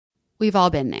We've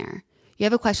all been there. You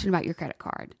have a question about your credit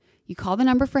card. You call the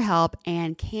number for help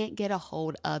and can't get a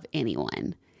hold of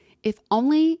anyone. If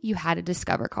only you had a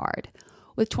Discover card.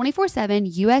 With 24/7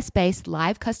 US-based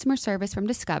live customer service from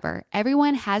Discover,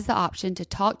 everyone has the option to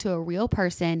talk to a real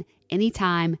person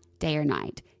anytime, day or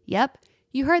night. Yep,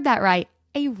 you heard that right,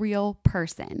 a real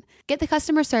person. Get the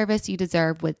customer service you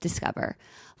deserve with Discover.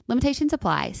 Limitations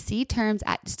apply. See terms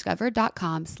at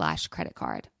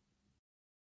discover.com/creditcard.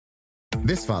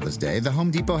 This Father's Day, the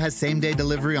Home Depot has same-day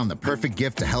delivery on the perfect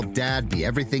gift to help Dad be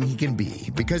everything he can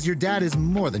be. Because your dad is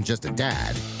more than just a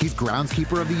dad. He's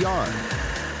groundskeeper of the yard,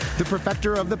 the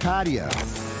perfecter of the patio,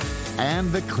 and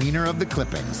the cleaner of the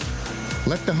clippings.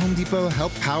 Let the Home Depot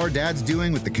help power Dad's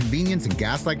doing with the convenience and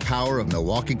gas-like power of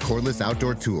Milwaukee cordless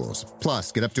outdoor tools.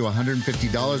 Plus, get up to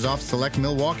 $150 off select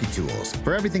Milwaukee tools.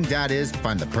 For everything Dad is,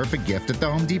 find the perfect gift at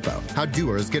the Home Depot. How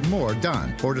doers get more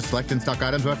done. Order select in-stock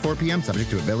items by 4 p.m.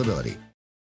 subject to availability.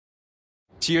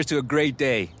 Cheers to a great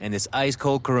day and this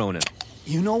ice-cold Corona.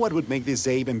 You know what would make this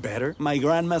day even better? My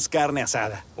grandma's carne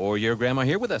asada. Or your grandma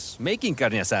here with us, making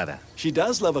carne asada. She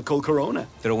does love a cold Corona.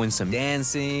 Throw in some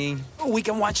dancing. Oh, we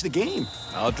can watch the game.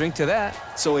 I'll drink to that.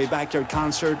 So a backyard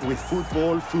concert with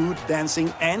football, food,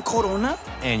 dancing, and Corona?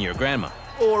 And your grandma.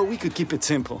 Or we could keep it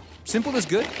simple. Simple is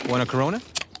good. Want a Corona?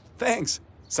 Thanks.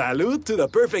 Salud to the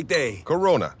perfect day.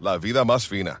 Corona, la vida más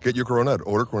fina. Get your Corona at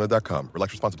ordercorona.com.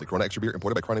 Relax responsibly. Corona Extra Beer,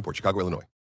 imported by Crown Imports, Chicago, Illinois.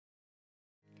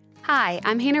 Hi,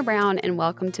 I'm Hannah Brown, and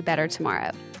welcome to Better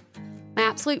Tomorrow. My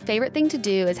absolute favorite thing to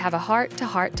do is have a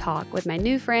heart-to-heart talk with my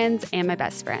new friends and my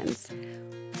best friends,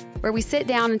 where we sit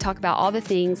down and talk about all the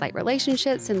things like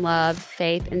relationships and love,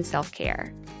 faith, and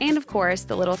self-care. And of course,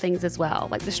 the little things as well,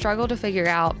 like the struggle to figure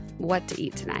out what to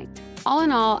eat tonight. All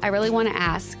in all, I really want to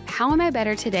ask, how am I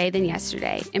better today than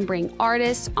yesterday? And bring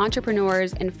artists,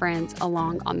 entrepreneurs, and friends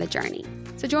along on the journey.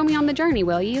 So join me on the journey,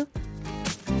 will you?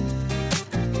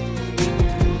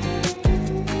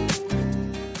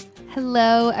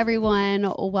 Hello,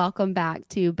 everyone. Welcome back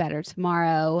to Better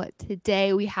Tomorrow.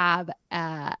 Today we have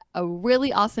a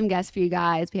really awesome guest for you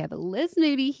guys. We have Liz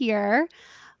Moody here.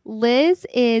 Liz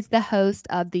is the host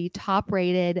of the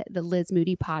top-rated The Liz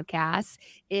Moody podcast,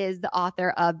 is the author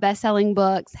of best-selling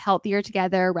books, Healthier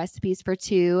Together, Recipes for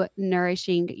Two,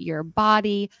 Nourishing Your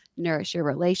Body, Nourish Your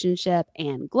Relationship,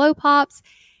 and Glow Pops,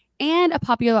 and a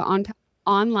popular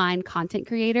online content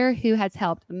creator who has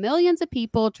helped millions of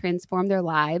people transform their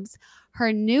lives.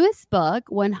 Her newest book,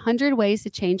 100 Ways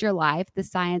to Change Your Life, The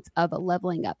Science of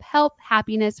Leveling Up Health,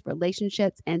 Happiness,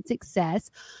 Relationships, and Success,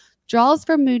 draws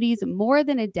from Moody's more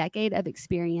than a decade of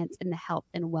experience in the health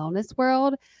and wellness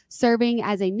world, serving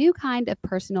as a new kind of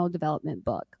personal development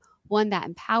book, one that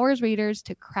empowers readers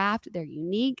to craft their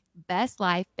unique best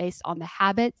life based on the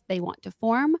habits they want to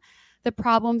form, the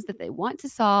problems that they want to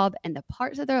solve, and the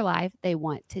parts of their life they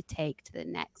want to take to the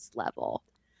next level.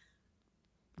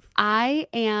 I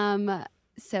am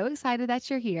so excited that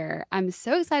you're here. I'm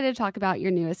so excited to talk about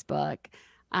your newest book.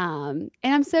 And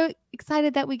I'm so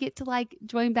excited that we get to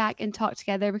join back and talk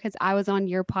together, because I was on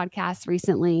your podcast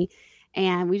recently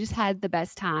and we just had the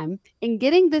best time. And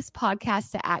getting this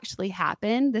podcast to actually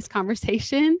happen, this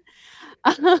conversation,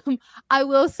 I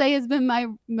will say has been my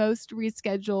most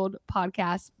rescheduled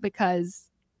podcast, because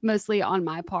mostly on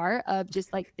my part of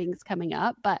just things coming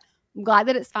up, but I'm glad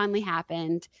that it's finally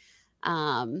happened.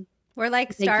 We're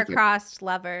like star-crossed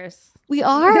lovers. We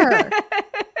are.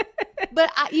 But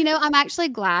I'm actually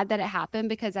glad that it happened,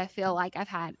 because I feel like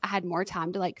I had more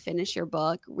time to finish your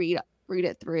book, read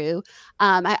it through.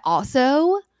 I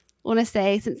also want to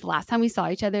say, since the last time we saw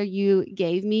each other, you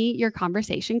gave me your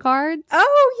conversation cards.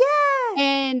 Oh yeah.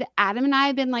 And Adam and I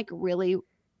have been we're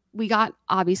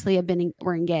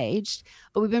engaged,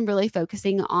 but we've been really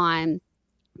focusing on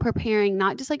preparing,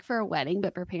 not just for a wedding,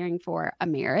 but preparing for a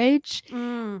marriage.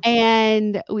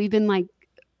 And we've been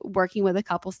working with a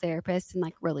couples therapist and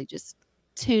really just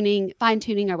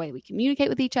fine-tuning our way we communicate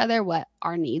with each other, what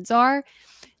our needs are.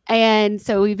 And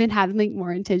so we've been having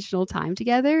more intentional time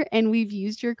together, and we've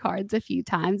used your cards a few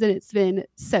times, and it's been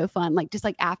so fun. Just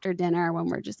after dinner when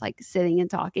we're just sitting and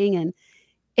talking, and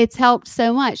it's helped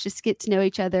so much just get to know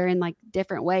each other in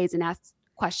different ways and ask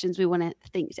questions we want to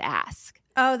think to ask.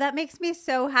 Oh, that makes me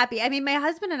so happy. I mean, my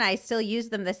husband and I still use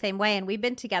them the same way, and we've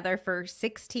been together for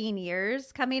 16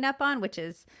 years coming up on, which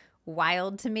is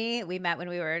wild to me. We met when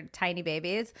we were tiny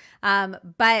babies,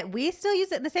 but we still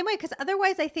use it in the same way, because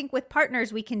otherwise I think with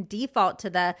partners we can default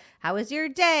to the how was your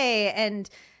day, and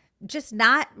just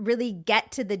not really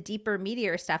get to the deeper,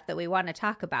 meatier stuff that we want to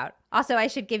talk about. Also, I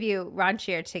should give you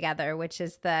Raunchier Together, which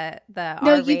is the No,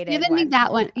 R-rated you've given me one.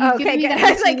 that one. You've Okay, given me good. that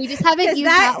I was one. like, We just haven't 'cause used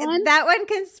that one. That one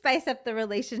can spice up the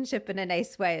relationship in a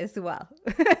nice way as well.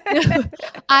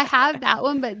 I have that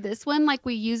one, but this one, like,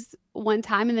 we used one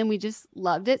time and then we just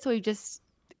loved it. So we just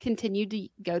continued to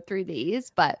go through these.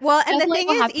 But Well, and the definitely thing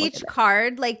we'll is, have to look each at it.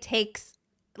 card like takes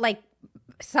like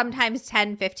sometimes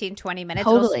 10, 15, 20 minutes.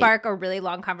 It'll Totally. spark a really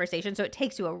long conversation. So it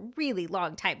takes you a really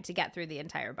long time to get through the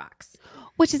entire box.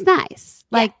 Which is nice.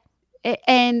 Yeah. Like,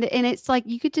 and it's like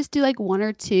you could just do like one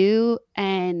or two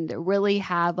and really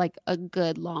have like a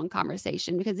good long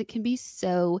conversation, because it can be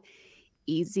so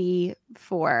easy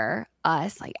for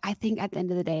us. Like, I think at the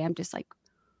end of the day, I'm just like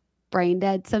brain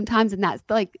dead sometimes, and that's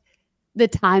like the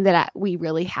time that we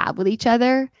really have with each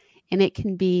other. And it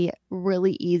can be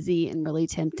really easy and really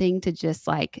tempting to just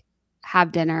like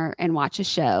have dinner and watch a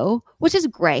show, which is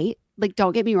great. Like,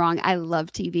 don't get me wrong, I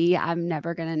love TV. I'm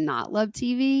never going to not love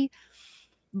TV.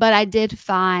 But I did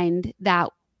find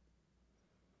that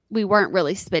we weren't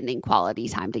really spending quality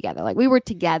time together. Like, we were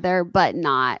together, but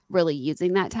not really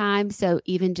using that time. So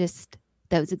even just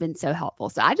those have been so helpful.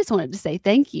 So I just wanted to say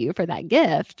thank you for that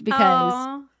gift, because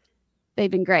Aw.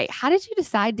 they've been great. How did you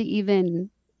decide to even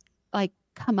like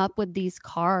come up with these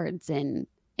cards and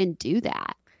do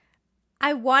that?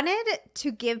 I wanted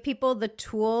to give people the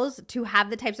tools to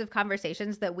have the types of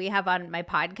conversations that we have on my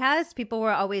podcast. People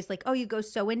were always like, oh, you go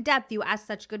so in depth. You ask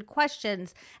such good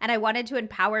questions. And I wanted to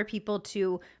empower people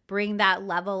to bring that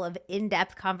level of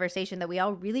in-depth conversation that we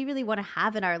all really, really want to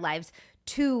have in our lives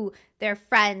to their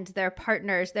friends, their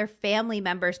partners, their family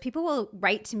members. People will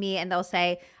write to me and they'll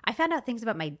say, I found out things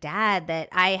about my dad that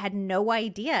I had no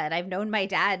idea. And I've known my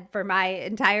dad for my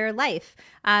entire life.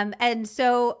 And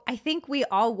so I think we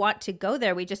all want to go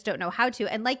there. We just don't know how to.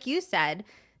 And like you said,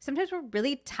 sometimes we're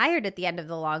really tired at the end of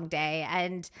the long day.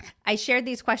 And I shared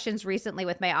these questions recently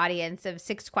with my audience of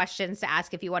 6 questions to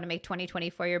ask if you want to make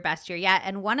 2024 your best year yet.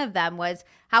 And one of them was,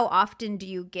 how often do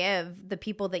you give the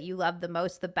people that you love the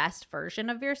most the best version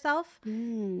of yourself?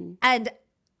 And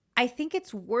I think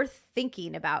it's worth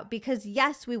thinking about, because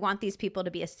yes, we want these people to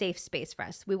be a safe space for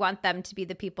us. We want them to be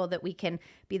the people that we can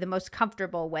be the most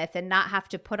comfortable with and not have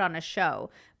to put on a show.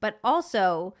 But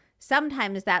also,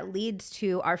 sometimes that leads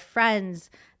to our friends,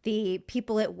 the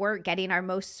people at work, getting our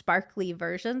most sparkly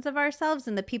versions of ourselves,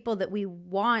 and the people that we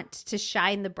want to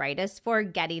shine the brightest for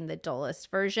getting the dullest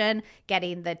version,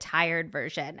 getting the tired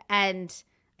version. And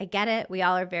I get it. We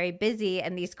all are very busy,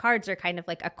 and these cards are kind of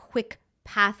like a quick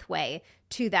pathway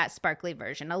to that sparkly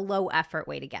version, a low effort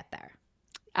way to get there.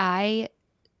 I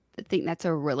think that's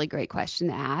a really great question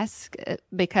to ask,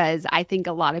 because I think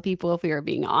a lot of people, if we were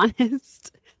being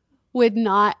honest, would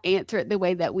not answer it the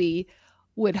way that we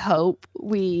would hope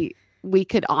we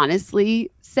could honestly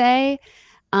say.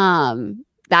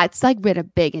 That's like been a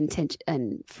big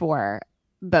intention for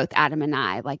both Adam and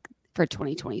I, like for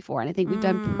 2024. And I think we've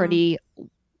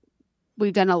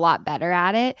done a lot better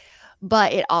at it,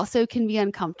 but it also can be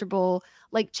uncomfortable.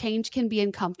 Like, change can be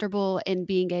uncomfortable, and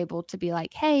being able to be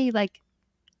like, hey, like,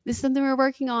 this is something we're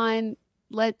working on.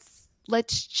 Let's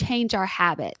change our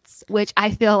habits, which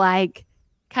I feel like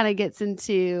kind of gets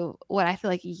into what I feel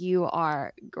like you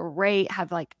are great,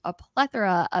 have like a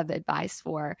plethora of advice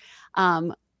for.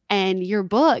 And your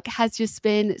book has just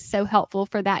been so helpful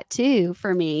for that too,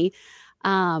 for me.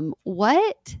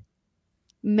 What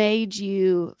made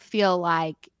you feel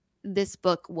like this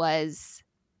book was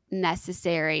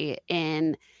necessary?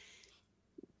 And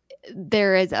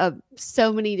there is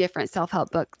so many different self-help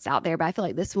books out there, but I feel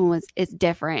like this one is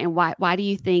different. And why do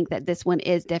you think that this one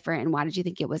is different? And why did you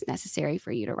think it was necessary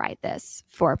for you to write this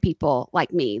for people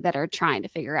like me that are trying to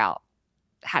figure out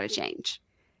how to change?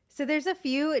 So there's a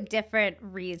few different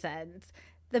reasons.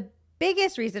 The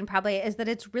biggest reason probably is that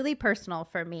it's really personal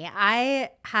for me. I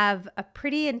have a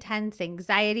pretty intense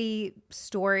anxiety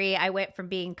story. I went from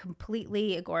being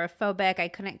completely agoraphobic, I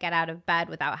couldn't get out of bed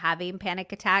without having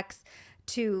panic attacks,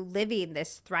 to living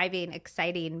this thriving,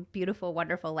 exciting, beautiful,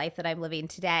 wonderful life that I'm living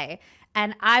today.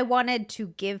 And I wanted to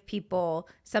give people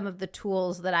some of the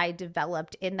tools that I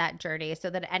developed in that journey, so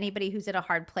that anybody who's in a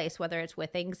hard place, whether it's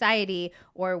with anxiety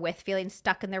or with feeling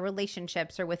stuck in their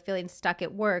relationships or with feeling stuck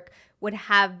at work, would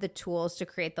have the tools to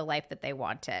create the life that they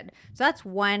wanted. So that's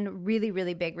one really,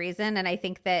 really big reason. And I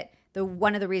think that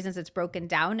one of the reasons it's broken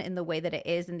down in the way that it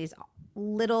is in these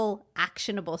little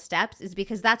actionable steps is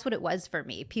because that's what it was for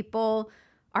me. People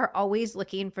are always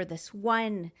looking for this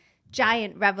one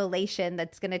giant revelation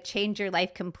that's going to change your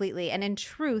life completely. And in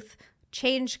truth,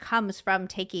 change comes from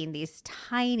taking these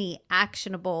tiny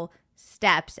actionable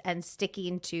steps and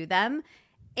sticking to them.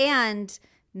 And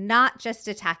not just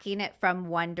attacking it from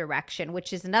one direction,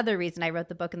 which is another reason I wrote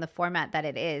the book in the format that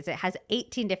it is. It has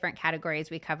 18 different categories.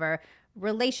 We cover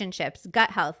relationships,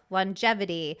 gut health,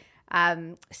 longevity,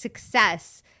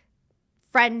 success,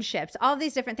 friendships, all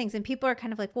these different things. And people are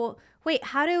kind of like, well, wait,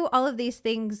 how do all of these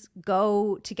things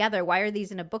go together? Why are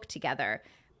these in a book together?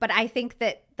 But I think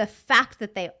that the fact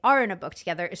that they are in a book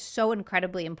together is so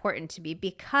incredibly important to me,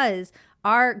 because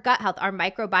our gut health, our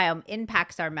microbiome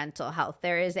impacts our mental health.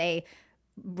 There is a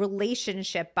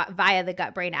relationship via the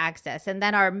gut-brain axis. And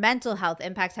then our mental health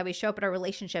impacts how we show up at our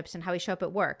relationships and how we show up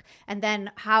at work. And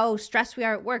then how stressed we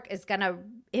are at work is going to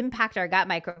impact our gut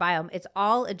microbiome. It's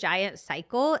all a giant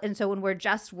cycle. And so when we're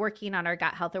just working on our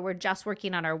gut health, or we're just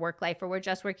working on our work life, or we're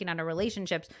just working on our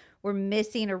relationships, we're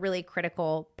missing a really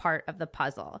critical part of the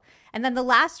puzzle. And then the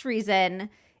last reason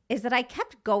is that I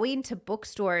kept going to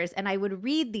bookstores and I would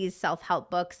read these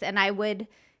self-help books, and I would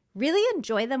really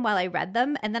enjoy them while I read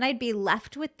them. And then I'd be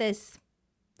left with this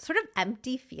sort of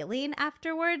empty feeling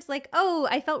afterwards. Like, oh,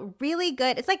 I felt really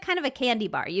good. It's like kind of a candy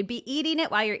bar. You'd be eating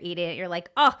it while you're eating it. You're like,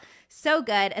 oh, so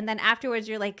good. And then afterwards,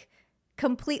 you're like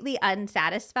completely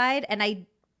unsatisfied. And I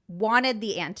wanted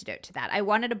the antidote to that. I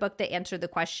wanted a book that answered the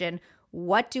question,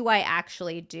 what do I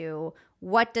actually do?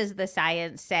 What does the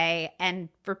science say? And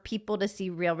for people to see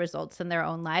real results in their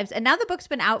own lives. And now the book's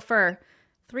been out for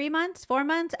 3 months, 4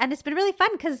 months. And it's been really fun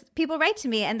because people write to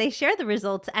me and they share the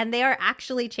results and they are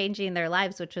actually changing their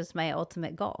lives, which was my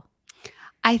ultimate goal.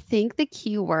 I think the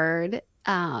key word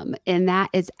in that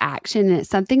is action. And it's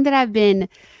something that I've been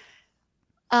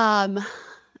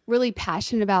really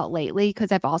passionate about lately,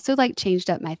 because I've also like changed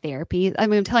up my therapy. I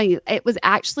mean, I'm telling you, it was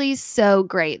actually so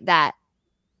great that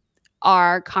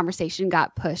our conversation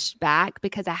got pushed back,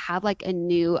 because I have like a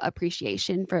new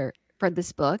appreciation for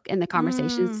this book and the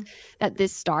conversations that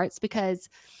this starts, because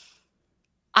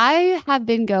I have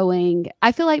been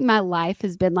I feel like my life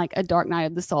has been like a dark night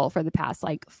of the soul for the past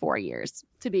like 4 years,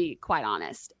 to be quite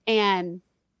honest. And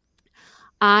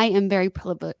I am very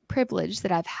privileged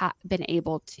that I've been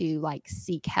able to like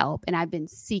seek help. And I've been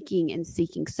seeking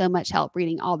so much help,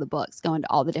 reading all the books, going to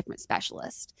all the different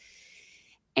specialists.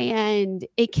 And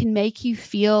it can make you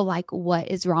feel like, what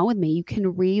is wrong with me? You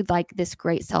can read like this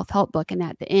great self-help book and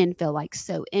at the end feel like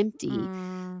so empty.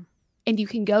 And you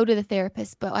can go to the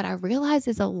therapist. But what I realize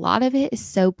is a lot of it is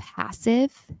so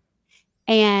passive,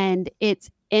 and it's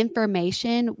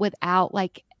information without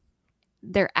like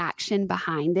their action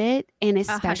behind it. And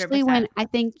especially 100%. when I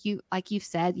think you, like you've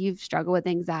said, you've struggled with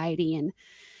anxiety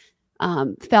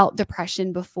and felt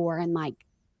depression before, and like,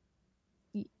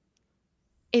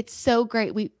 it's so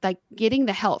great. We like getting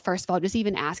the help. First of all, just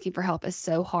even asking for help is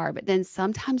so hard, but then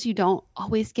sometimes you don't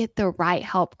always get the right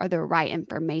help or the right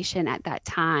information at that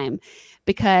time,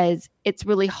 because it's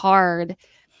really hard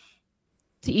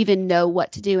to even know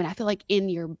what to do. And I feel like in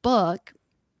your book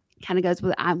kind of goes with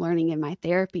what I'm learning in my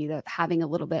therapy, that having a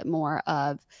little bit more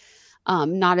of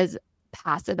not as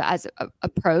passive as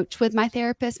approach with my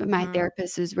therapist, but my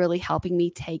therapist is really helping me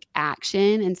take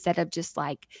action instead of just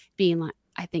like being like,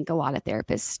 I think a lot of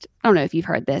therapists, I don't know if you've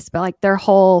heard this, but like their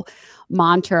whole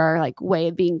mantra or like way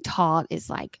of being taught is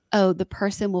like, oh, the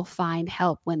person will find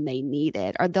help when they need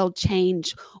it, or they'll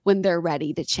change when they're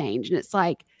ready to change. And it's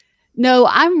like, no,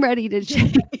 I'm ready to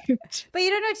change. But you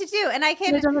don't know what to do. And I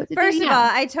can, first of all,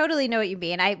 I totally know what you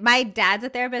mean. My dad's a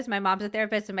therapist, my mom's a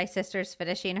therapist, and my sister's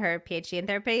finishing her PhD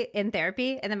in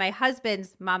therapy. And then my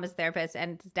husband's mom is a therapist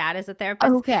and his dad is a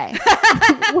therapist. Okay.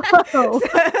 Whoa.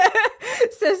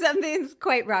 So something's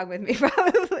quite wrong with me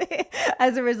probably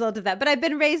as a result of that. But I've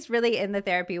been raised really in the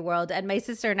therapy world. And my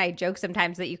sister and I joke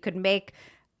sometimes that you could make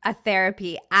a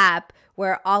therapy app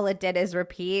where all it did is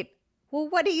repeat, well,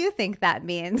 what do you think that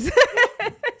means?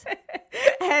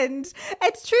 And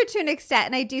it's true to an extent.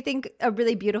 And I do think a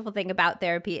really beautiful thing about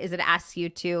therapy is it asks you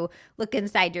to look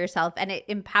inside yourself and it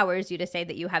empowers you to say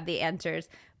that you have the answers.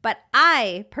 But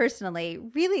I personally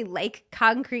really like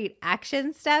concrete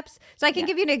action steps. So I can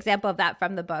give you an example of that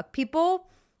from the book. People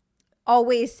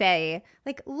always say,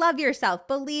 like, love yourself,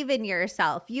 believe in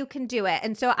yourself, you can do it.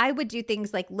 And so I would do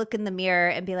things like look in the mirror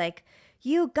and be like,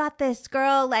 you got this,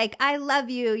 girl. Like, I love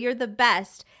you. You're the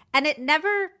best. And it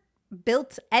never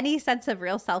built any sense of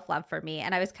real self-love for me.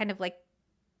 And I was kind of like,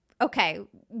 okay,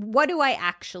 what do I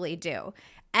actually do?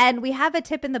 And we have a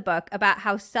tip in the book about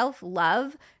how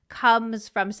self-love comes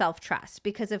from self-trust.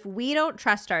 Because if we don't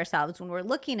trust ourselves when we're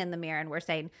looking in the mirror and we're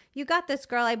saying, you got this,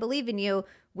 girl, I believe in you,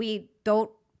 we don't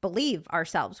believe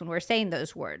ourselves when we're saying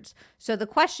those words. So the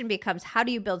question becomes, how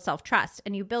do you build self-trust?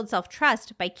 And you build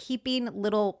self-trust by keeping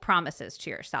little promises to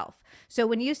yourself. So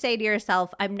when you say to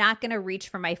yourself, I'm not going to reach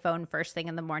for my phone first thing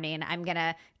in the morning, I'm going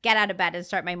to get out of bed and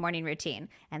start my morning routine.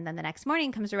 And then the next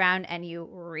morning comes around and you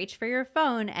reach for your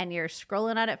phone and you're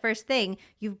scrolling on it first thing,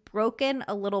 you've broken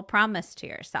a little promise to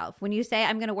yourself. When you say,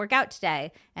 I'm going to work out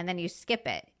today, and then you skip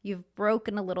it, you've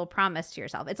broken a little promise to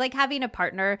yourself. It's like having a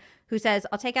partner who says,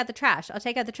 I'll take out the trash, I'll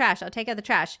take out the trash, I'll take out the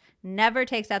trash, never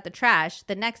takes out the trash.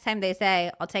 The next time they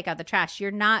say, I'll take out the trash, you're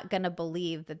not going to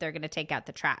believe that they're going to take out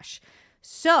the trash.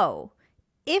 So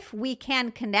if we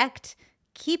can connect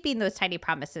keeping those tiny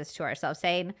promises to ourselves,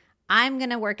 saying, I'm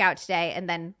going to work out today, and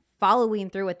then following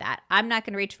through with that. I'm not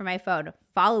going to reach for my phone,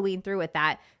 following through with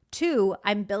that. 2,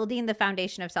 I'm building the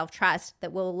foundation of self-trust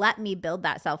that will let me build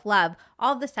that self-love.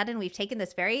 All of a sudden, we've taken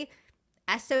this very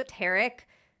esoteric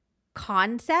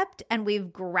concept and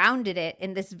we've grounded it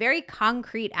in this very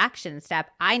concrete action step.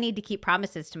 I need to keep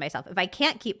promises to myself. If I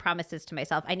can't keep promises to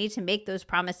myself, I need to make those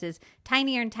promises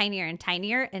tinier and tinier and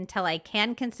tinier until I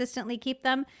can consistently keep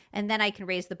them, and then I can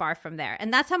raise the bar from there.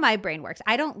 And that's how my brain works.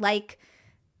 I don't like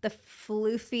the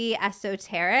floofy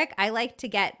esoteric. I like to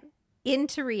get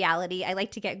into reality. I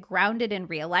like to get grounded in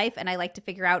real life, and I like to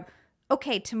figure out,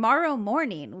 okay, tomorrow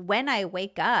morning when I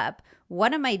wake up,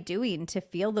 what am I doing to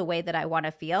feel the way that I want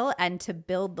to feel and to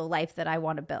build the life that I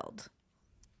want to build?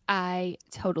 I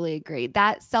totally agree.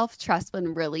 That self-trust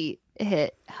one really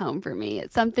hit home for me.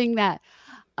 It's something that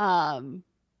I'm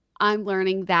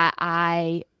learning that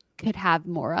I could have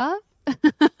more of.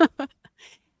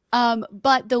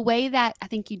 But the way that I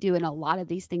think you do in a lot of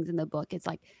these things in the book, it's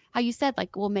like how you said,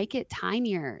 like, we'll make it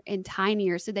tinier and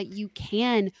tinier so that you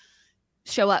can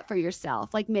show up for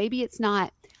yourself. Like maybe it's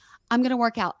not, I'm going to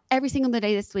work out every single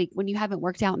day this week when you haven't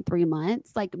worked out in 3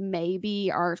 months, like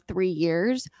maybe or 3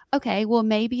 years. Okay, well,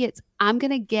 maybe it's, I'm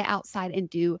going to get outside and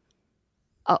do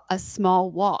a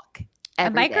small walk. A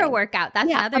micro workout.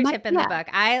 That's another tip in the book.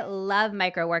 I love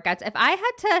micro workouts. If I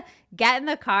had to get in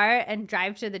the car and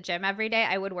drive to the gym every day,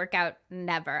 I would work out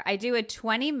never. I do a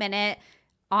 20-minute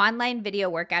online video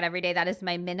workout every day. That is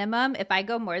my minimum. If I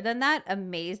go more than that,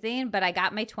 amazing. But I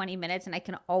got my 20 minutes and I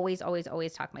can always, always,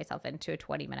 always talk myself into a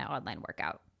 20-minute online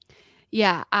workout.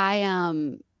 Yeah,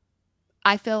 I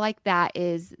feel like that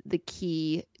is the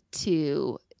key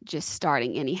to just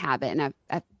starting any habit. And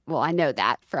I know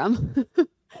that from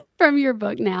from your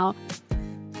book now.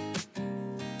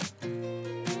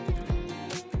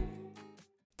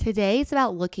 Today is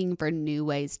about looking for new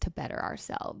ways to better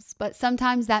ourselves, but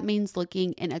sometimes that means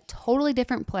looking in a totally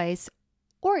different place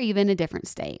or even a different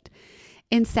state.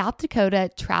 In South Dakota,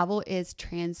 travel is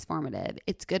transformative.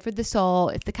 It's good for the soul.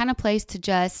 It's the kind of place to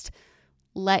just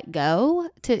let go,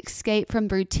 to escape from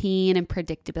routine and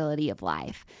predictability of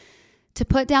life, to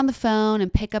put down the phone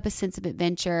and pick up a sense of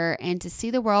adventure, and to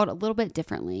see the world a little bit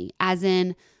differently, as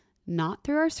in not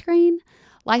through our screen.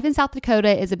 Life in South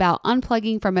Dakota is about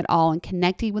unplugging from it all and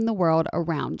connecting with the world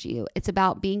around you. It's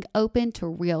about being open to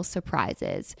real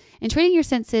surprises and treating your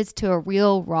senses to a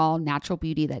real, raw, natural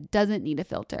beauty that doesn't need a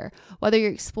filter. Whether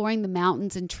you're exploring the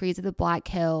mountains and trees of the Black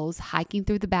Hills, hiking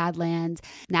through the Badlands,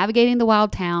 navigating the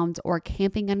wild towns, or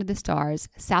camping under the stars,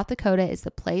 South Dakota is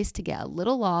the place to get a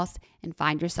little lost and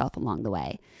find yourself along the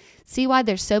way. See why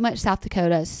there's so much South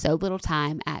Dakota, so little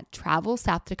time at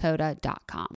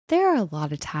travelsouthdakota.com. There are a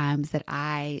lot of times that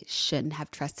I shouldn't have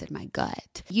trusted my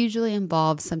gut. Usually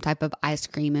involves some type of ice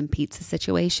cream and pizza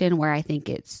situation where I think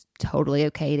it's totally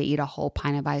okay to eat a whole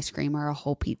pint of ice cream or a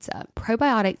whole pizza.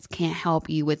 Probiotics can't help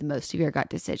you with most of your gut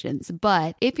decisions,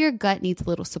 but if your gut needs a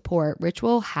little support,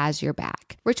 Ritual has your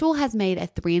back. Ritual has made a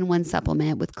 3-in-1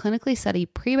 supplement with clinically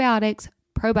studied prebiotics,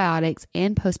 probiotics,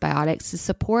 and postbiotics to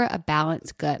support a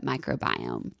balanced gut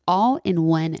microbiome, all in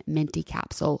one minty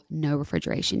capsule, no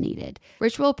refrigeration needed.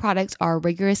 Ritual products are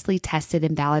rigorously tested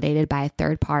and validated by a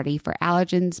third party for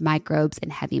allergens, microbes,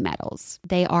 and heavy metals.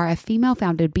 They are a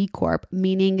female-founded B Corp,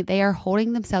 meaning they are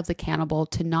holding themselves accountable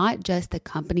to not just the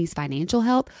company's financial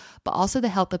health, but also the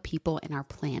health of people in our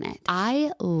planet.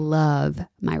 I love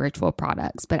my Ritual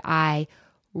products, but I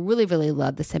really, really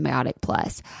love the Symbiotic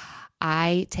Plus.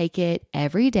 I take it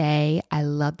every day. I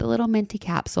love the little minty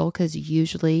capsule because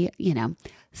usually,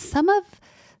 some of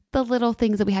the little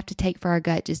things that we have to take for our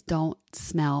gut just don't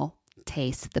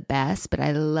taste the best, but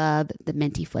I love the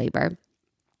minty flavor.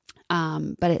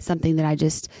 But it's something that I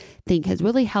just think has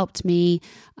really helped me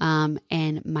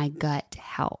and my gut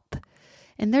health.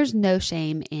 And there's no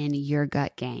shame in your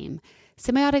gut game.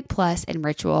 Symbiotic Plus and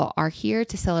Ritual are here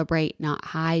to celebrate, not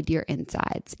hide your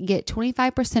insides. Get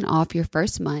 25% off your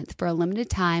first month for a limited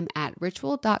time at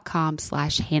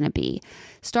ritual.com/HannahB.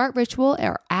 Start Ritual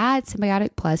or add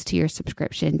Symbiotic Plus to your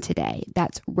subscription today.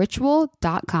 That's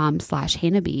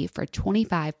ritual.com/HannahB for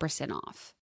 25%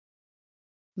 off.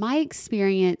 My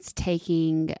experience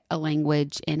taking a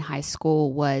language in high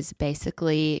school was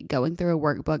basically going through a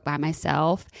workbook by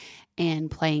myself and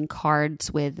playing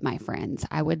cards with my friends.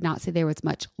 I would not say there was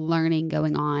much learning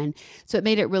going on, so it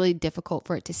made it really difficult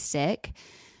for it to stick.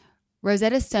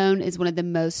 Rosetta Stone is one of the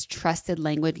most trusted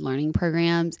language learning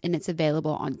programs, and it's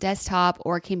available on desktop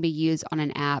or can be used on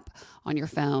an app on your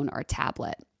phone or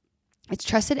tablet. It's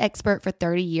trusted expert for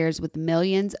 30 years with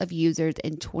millions of users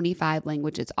in 25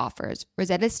 languages offers.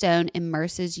 Rosetta Stone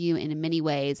immerses you in many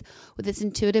ways. With this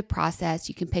intuitive process,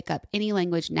 you can pick up any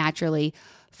language naturally,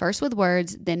 first with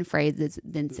words, then phrases,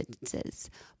 then sentences.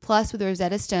 Plus, with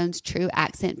Rosetta Stone's true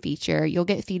accent feature, you'll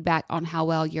get feedback on how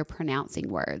well you're pronouncing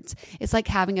words. It's like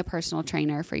having a personal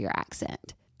trainer for your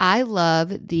accent. I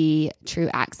love the true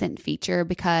accent feature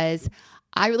because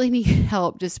I really need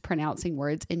help just pronouncing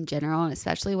words in general, and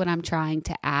especially when I'm trying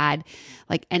to add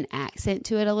like an accent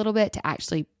to it a little bit to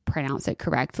actually pronounce it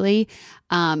correctly.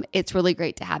 It's really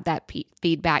great to have that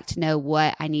feedback to know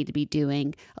what I need to be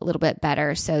doing a little bit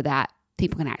better so that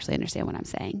people can actually understand what I'm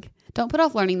saying. Don't put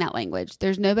off learning that language.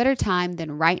 There's no better time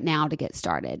than right now to get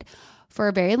started. For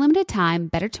a very limited time,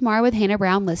 Better Tomorrow with Hannah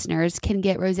Brown listeners can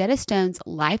get Rosetta Stone's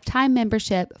lifetime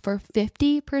membership for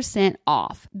 50%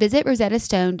 off. Visit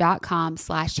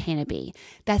rosettastone.com/HannahB.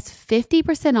 That's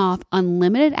 50% off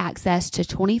unlimited access to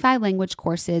 25 language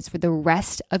courses for the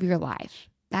rest of your life.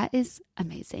 That is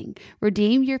amazing.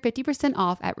 Redeem your 50%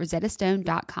 off at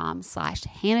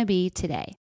rosettastone.com/HannahB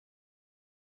today.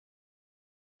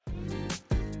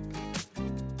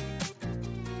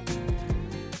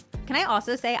 Can I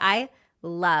also say I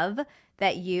love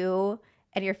that you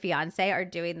and your fiance are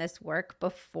doing this work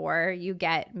before you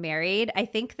get married. I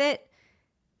think that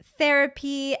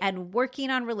therapy and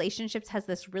working on relationships has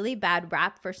this really bad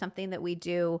rap for something that we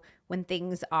do when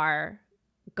things are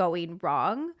going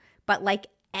wrong. But like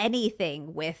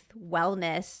anything with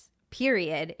wellness,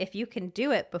 period, if you can do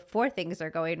it before things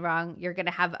are going wrong, you're going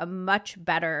to have a much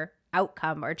better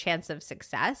outcome or chance of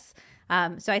success.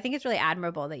 So I think it's really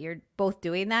admirable that you're both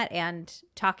doing that and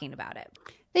talking about it.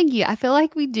 Thank you. I feel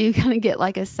like we do kind of get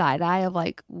like a side eye of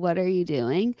like, what are you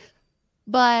doing?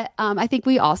 But I think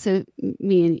we also,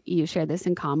 me and you share this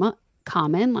in common.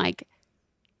 Like,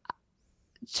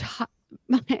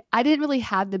 I didn't really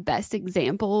have the best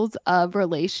examples of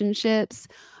relationships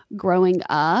growing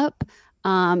up,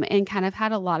 and kind of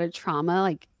had a lot of trauma,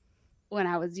 like when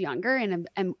I was younger, and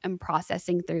I'm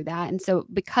processing through that. And so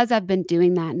because I've been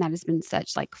doing that, and that has been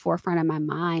such like forefront of my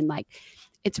mind, like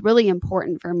it's really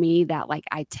important for me that like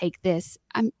I take this.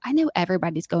 I know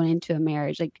everybody's going into a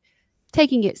marriage, like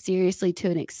taking it seriously to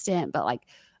an extent, but like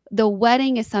the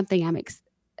wedding is something I'm of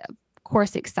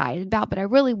course excited about, but I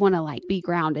really want to like be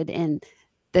grounded in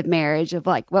the marriage of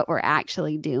like what we're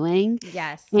actually doing.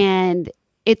 Yes. And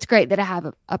it's great that I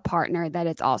have a partner that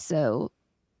it's also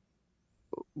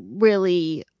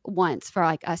really wants for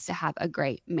like us to have a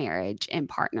great marriage and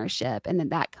partnership, and then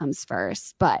that comes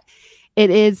first. But it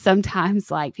is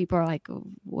sometimes like people are like,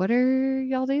 what are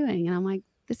y'all doing? And I'm like,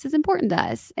 this is important to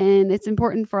us, and it's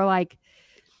important for like,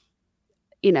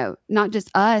 you know, not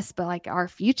just us, but like our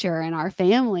future and our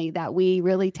family, that we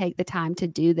really take the time to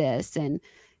do this. And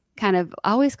kind of,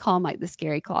 I always call them like the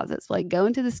scary closets, like go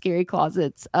into the scary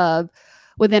closets of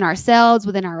within ourselves,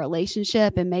 within our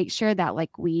relationship, and make sure that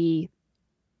like we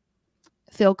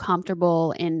feel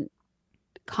comfortable and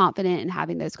confident in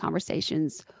having those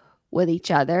conversations with each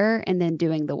other, and then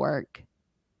doing the work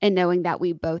and knowing that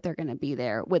we both are going to be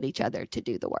there with each other to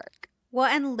do the work. Well,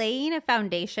 and laying a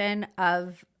foundation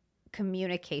of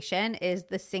communication is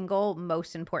the single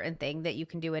most important thing that you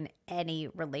can do in any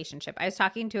relationship. I was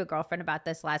talking to a girlfriend about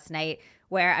this last night,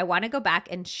 where I want to go back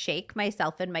and shake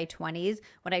myself in my 20s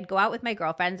when I'd go out with my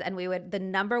girlfriends, and the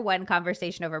number one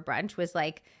conversation over brunch was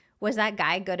like, was that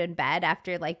guy good in bed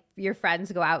after like your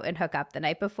friends go out and hook up the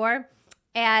night before?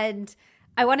 And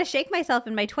I want to shake myself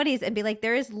in my 20s and be like,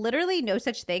 there is literally no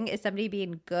such thing as somebody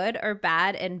being good or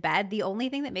bad in bed. The only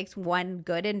thing that makes one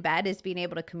good in bed is being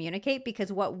able to communicate,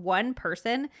 because what one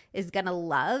person is going to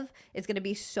love is going to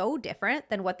be so different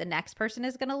than what the next person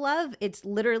is going to love. It's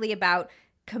literally about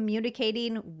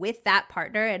communicating with that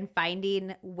partner and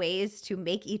finding ways to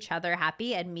make each other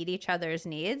happy and meet each other's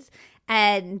needs.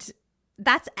 And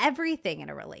that's everything in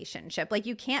a relationship. Like,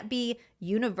 you can't be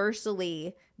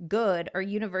universally good or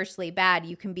universally bad.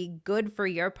 You can be good for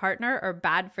your partner or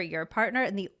bad for your partner.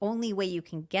 And the only way you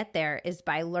can get there is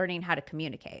by learning how to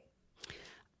communicate.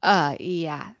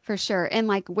 Yeah, for sure. And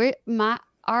like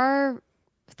our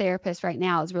therapist right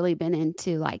now has really been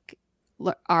into like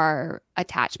our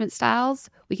attachment styles.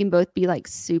 We can both be like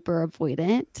super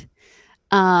avoidant.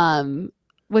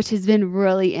 which has been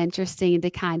really interesting to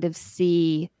kind of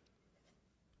see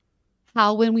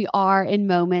how when we are in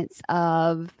moments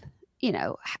of,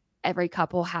 every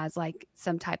couple has like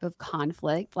some type of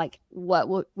conflict, like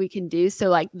what we can do. So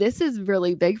like this is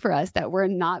really big for us that we're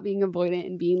not being avoidant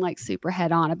and being like super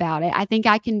head on about it. I think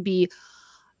I can be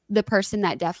the person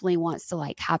that definitely wants to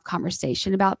like have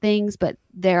conversation about things, but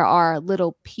there are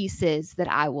little pieces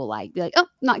that I will like be like, oh,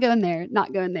 not going there,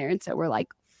 not going there. And so we're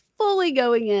like fully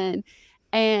going in.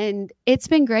 And it's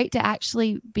been great to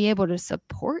actually be able to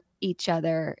support each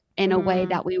other in a way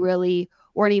that we really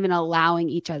weren't even allowing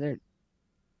each other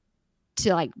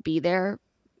to like be there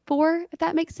for, if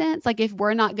that makes sense. Like if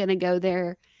we're not going to go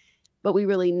there, but we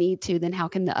really need to, then how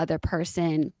can the other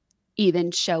person even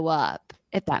show up,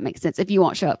 if that makes sense, if you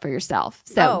won't show up for yourself?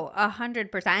 So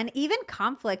 100%. And even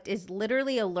conflict is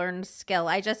literally a learned skill.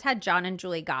 I just had John and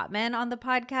Julie Gottman on the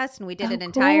podcast, and we did an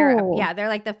entire, cool. they're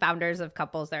like the founders of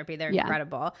couples therapy. They're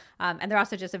incredible. And they're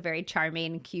also just a very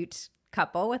charming, cute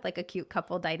couple with like a cute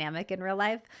couple dynamic in real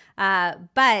life.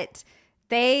 But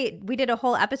we did a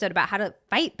whole episode about how to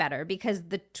fight better, because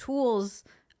the tools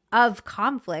of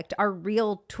conflict are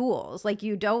real tools. Like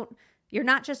you're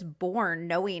not just born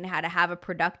knowing how to have a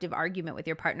productive argument with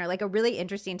your partner. Like a really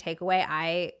interesting takeaway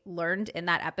I learned in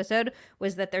that episode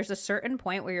was that there's a certain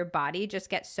point where your body just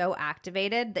gets so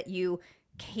activated that you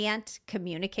can't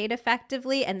communicate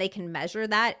effectively, and they can measure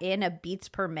that in a beats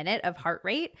per minute of heart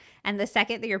rate. And the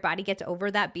second that your body gets over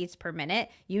that beats per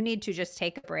minute, you need to just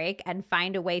take a break and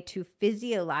find a way to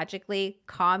physiologically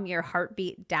calm your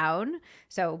heartbeat down.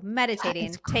 So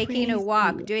meditating, taking a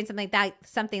walk, doing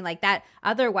something like that.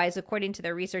 Otherwise, according to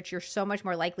their research, you're so much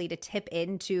more likely to tip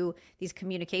into these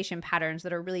communication patterns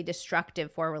that are really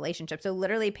destructive for a relationship. So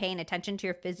literally paying attention to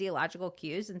your physiological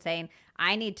cues and saying,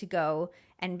 I need to go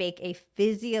and make a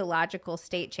physiological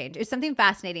state change. There's something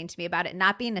fascinating to me about it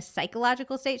not being a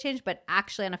psychological state change, but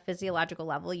actually on a physiological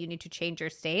level, you need to change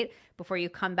your state before you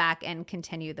come back and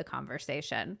continue the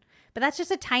conversation. But that's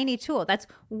just a tiny tool. That's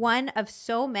one of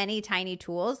so many tiny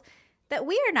tools that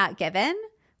we are not given.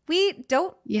 We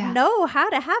don't know how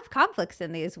to have conflicts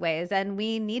in these ways, and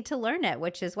we need to learn it,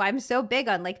 which is why I'm so big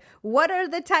on like, what are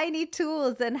the tiny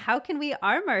tools and how can we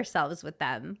arm ourselves with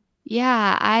them?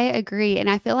 Yeah, I agree. And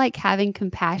I feel like having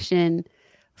compassion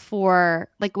for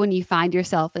like when you find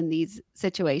yourself in these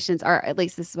situations, or at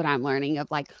least this is what I'm learning of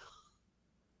like,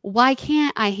 why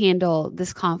can't I handle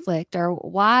this conflict? Or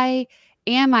why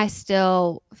am I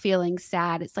still feeling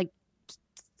sad? It's like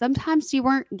sometimes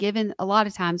a lot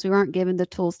of times we weren't given the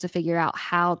tools to figure out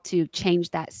how to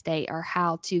change that state or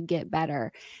how to get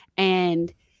better.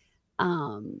 And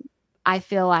I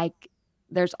feel like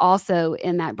there's also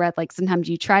in that breath, like sometimes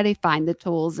you try to find the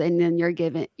tools and then you're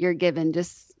given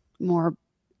just more,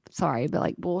 sorry, but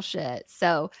like bullshit.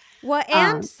 So, well,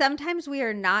 and sometimes we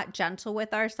are not gentle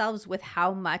with ourselves with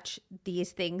how much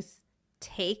these things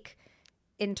take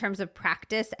in terms of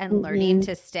practice and learning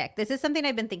to stick. This is something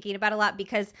I've been thinking about a lot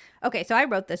because, okay, so I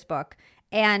wrote this book,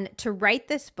 and to write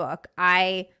this book,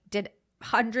 I did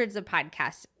hundreds of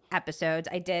podcast episodes.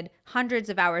 I did hundreds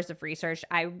of hours of research.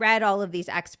 I read all of these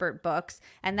expert books,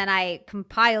 and then I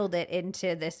compiled it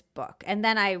into this book. And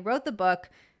then I wrote the book,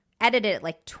 edited it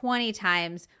like 20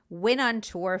 times, went on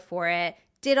tour for it,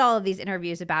 did all of these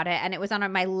interviews about it. And it was on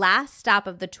my last stop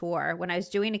of the tour when I was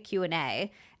doing a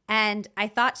Q&A. And I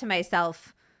thought to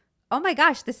myself, oh my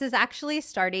gosh, this is actually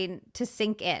starting to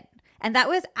sink in. And that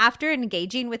was after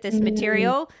engaging with this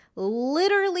material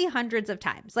literally hundreds of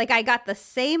times. Like I got the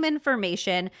same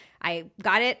information. I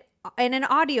got it in an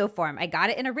audio form. I got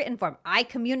it in a written form. I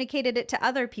communicated it to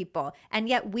other people. And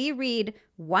yet we read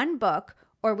one book,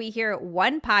 or we hear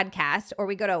one podcast, or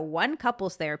we go to one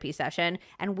couples therapy session,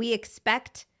 and we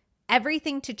expect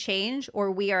everything to change, or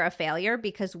we are a failure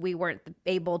because we weren't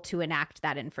able to enact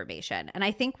that information. And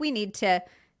I think we need to,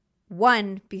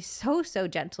 one, be so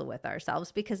gentle with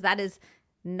ourselves, because that is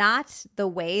not the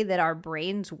way that our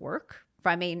brains work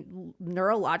from a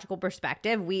neurological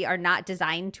perspective. We are not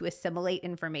designed to assimilate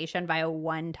information via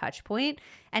one touch point.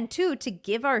 And two, to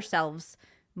give ourselves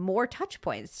more touch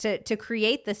points to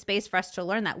create the space for us to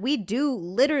learn that. We do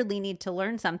literally need to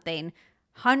learn something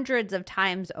hundreds of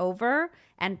times over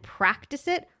and practice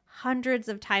it hundreds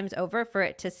of times over for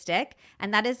it to stick.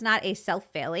 And that is not a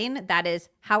self-failing. That is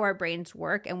how our brains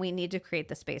work. And we need to create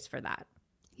the space for that.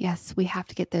 Yes, we have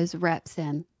to get those reps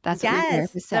in. That's what my Yes,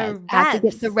 therapist says. the Have to get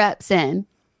reps. the reps in.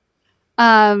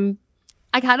 I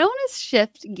kind of want to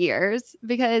shift gears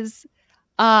because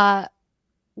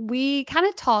we kind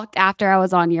of talked after I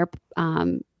was on your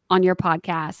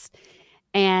podcast,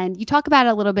 and you talk about it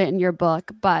a little bit in your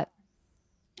book, but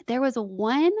there was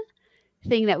one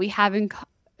thing that we have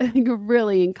I think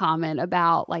really in common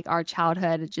about like our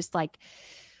childhood. It's just like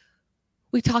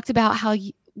we talked about how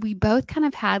we both kind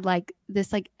of had like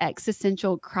this like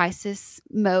existential crisis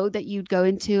mode that you'd go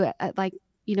into at like,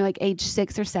 you know, like age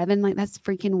 6 or 7. Like that's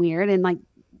freaking weird. And like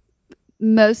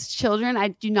most children, I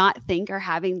do not think are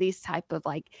having these type of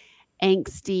like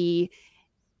angsty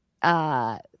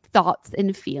thoughts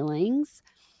and feelings.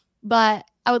 But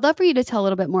I would love for you to tell a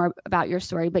little bit more about your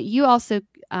story. But you also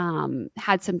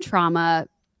had some trauma,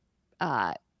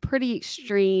 pretty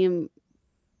extreme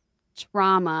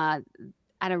trauma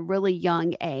at a really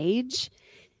young age.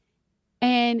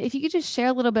 And if you could just share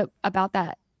a little bit about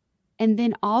that. And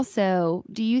then also,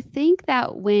 do you think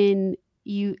that when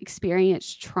you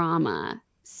experience trauma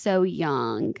so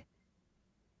young,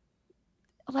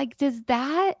 like, does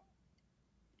that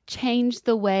change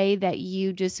the way that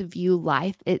you just view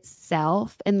life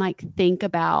itself and like think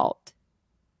about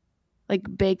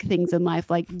like big things in life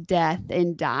like death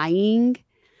and dying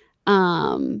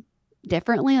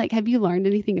differently? Like, have you learned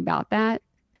anything about that?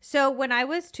 So when I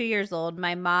was 2 years old,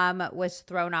 my mom was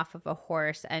thrown off of a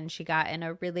horse and she got in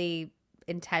a really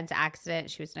intense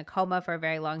accident. She was in a coma for a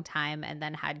very long time and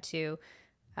then had to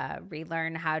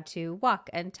relearn how to walk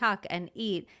and talk and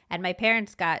eat. And my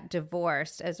parents got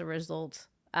divorced as a result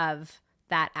of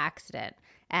that accident.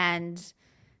 And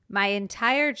my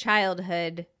entire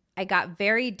childhood, I got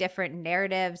very different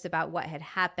narratives about what had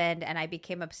happened. And I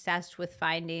became obsessed with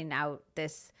finding out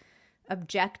this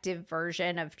objective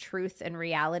version of truth and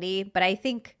reality. But I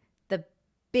think the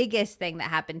biggest thing that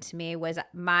happened to me was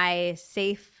my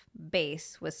safe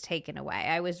base was taken away.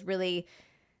 I was really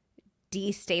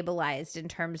destabilized in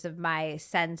terms of my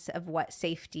sense of what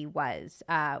safety was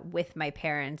with my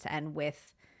parents and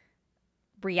with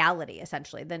reality,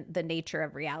 essentially, the nature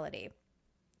of reality.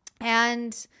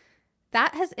 And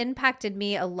that has impacted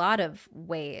me a lot of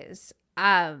ways.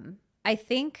 I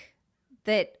think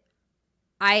that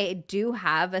I do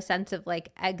have a sense of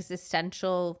like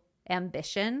existential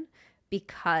ambition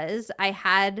because I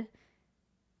had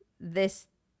this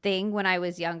thing when I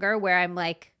was younger where I'm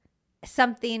like,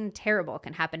 something terrible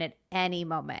can happen at any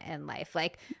moment in life.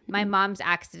 Like my mom's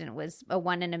accident was a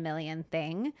 1 in a million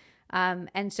thing.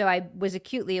 And so I was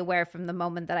acutely aware from the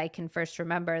moment that I can first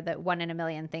remember that 1 in a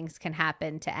million things can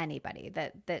happen to anybody,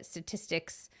 that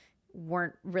statistics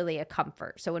weren't really a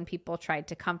comfort. So when people tried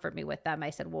to comfort me with them, I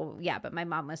said, well, yeah, but my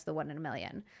mom was the 1 in a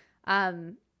million.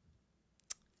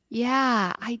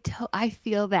 Yeah, I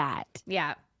feel that.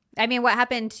 Yeah. I mean, what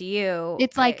happened to you?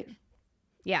 It's like,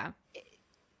 yeah.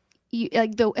 You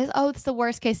like it's the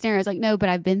worst case scenario. It's like, no, but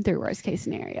I've been through worst case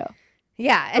scenario.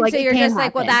 Yeah. And like, so you're just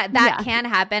like, well, that yeah. can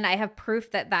happen. I have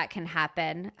proof that can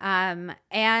happen.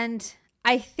 And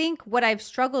I think what I've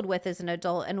struggled with as an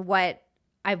adult and what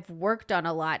I've worked on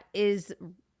a lot is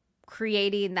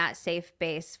creating that safe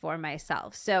base for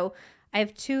myself. So I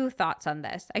have 2 thoughts on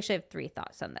this. Actually, I have 3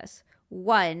 thoughts on this.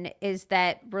 One is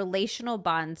that relational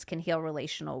bonds can heal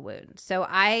relational wounds. So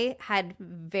I had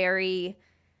very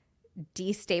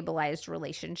destabilized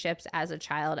relationships as a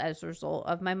child as a result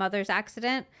of my mother's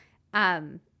accident.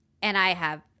 And I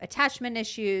have attachment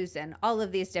issues and all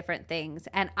of these different things.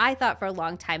 And I thought for a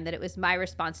long time that it was my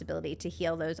responsibility to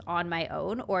heal those on my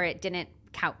own, or it didn't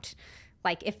count.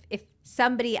 Like if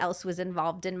somebody else was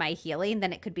involved in my healing,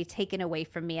 then it could be taken away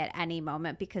from me at any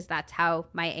moment because that's how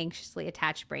my anxiously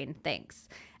attached brain thinks.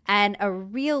 And a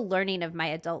real learning of my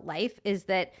adult life is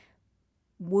that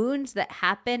wounds that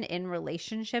happen in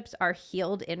relationships are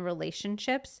healed in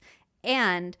relationships,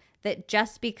 and that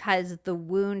just because the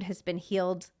wound has been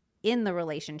healed in the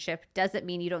relationship doesn't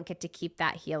mean you don't get to keep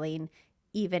that healing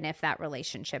even if that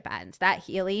relationship ends. That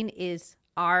healing is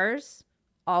ours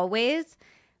always,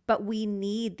 but we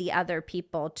need the other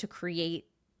people to create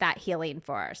that healing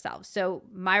for ourselves. So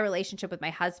my relationship with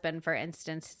my husband, for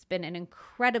instance, has been an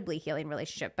incredibly healing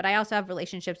relationship, but I also have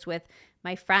relationships with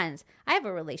my friends. I have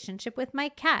a relationship with my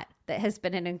cat that has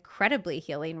been an incredibly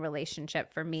healing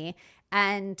relationship for me.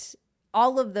 And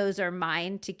all of those are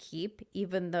mine to keep,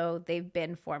 even though they've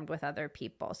been formed with other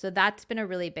people. So that's been a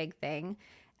really big thing.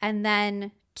 And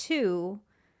then 2,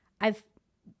 I've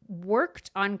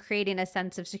worked on creating a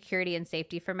sense of security and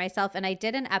safety for myself. And I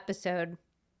did an episode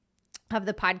of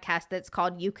the podcast that's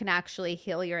called You Can Actually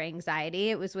Heal Your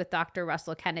Anxiety. It was with Dr.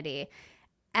 Russell Kennedy.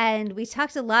 And we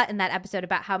talked a lot in that episode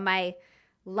about how my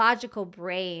logical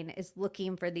brain is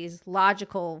looking for these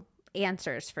logical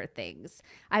answers for things.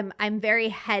 I'm very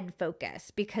head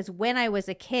focused because when I was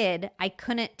a kid, I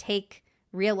couldn't take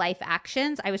real life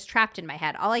actions. I was trapped in my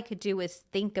head. All I could do was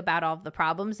think about all the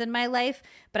problems in my life,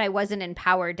 but I wasn't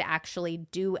empowered to actually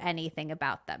do anything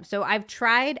about them. So I've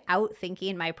tried out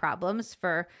thinking my problems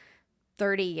for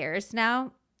 30 years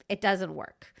now, it doesn't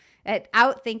work.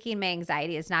 Outthinking my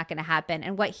anxiety is not going to happen.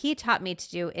 And what he taught me to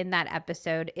do in that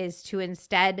episode is to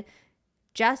instead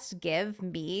just give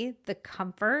me the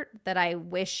comfort that I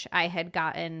wish I had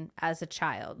gotten as a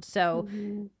child. So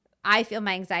I feel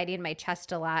my anxiety in my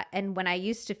chest a lot. And when I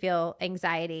used to feel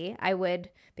anxiety, I would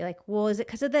be like, well, is it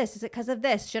because of this? Is it because of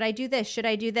this? Should I do this? Should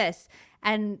I do this?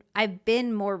 And I've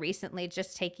been more recently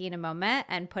just taking a moment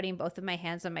and putting both of my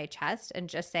hands on my chest and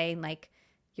just saying, like,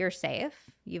 you're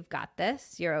safe. You've got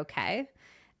this. You're okay.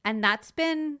 And that's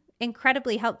been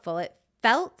incredibly helpful. It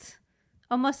felt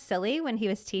almost silly when he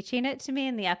was teaching it to me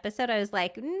in the episode. I was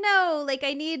like, no, like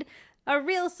I need a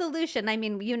real solution. I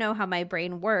mean, you know how my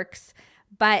brain works,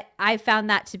 but I found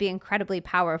that to be incredibly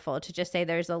powerful to just say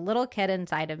there's a little kid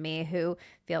inside of me who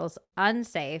feels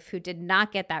unsafe, who did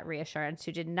not get that reassurance,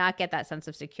 who did not get that sense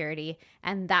of security.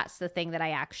 And that's the thing that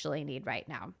I actually need right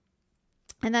now.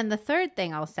 And then the third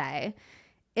thing I'll say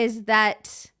is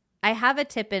that I have a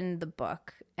tip in the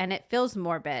book, and it feels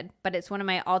morbid, but it's one of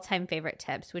my all-time favorite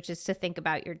tips, which is to think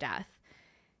about your death.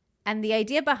 And the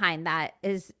idea behind that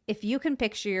is if you can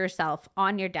picture yourself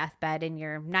on your deathbed in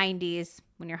your 90s,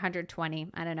 when you're 120,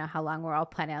 I don't know how long we're all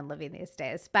planning on living these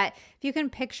days, but if you can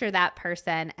picture that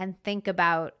person and think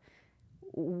about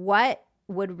what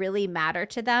would really matter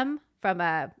to them from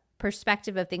a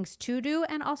perspective of things to do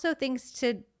and also things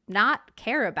to not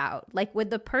care about. Like, would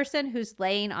the person who's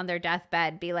laying on their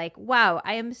deathbed be like, wow,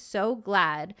 I am so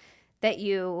glad that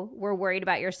you were worried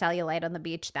about your cellulite on the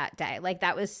beach that day. Like,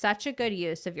 that was such a good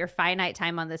use of your finite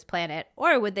time on this planet.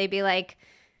 Or would they be like,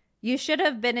 you should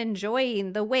have been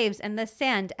enjoying the waves and the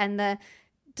sand and the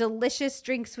delicious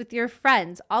drinks with your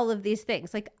friends, all of these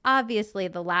things? Like, obviously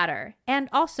the latter. And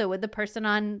also, would the person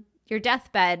on your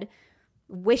deathbed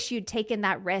wish you'd taken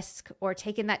that risk or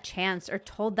taken that chance or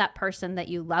told that person that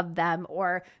you love them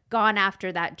or gone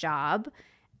after that job?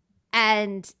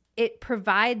 And it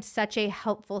provides such a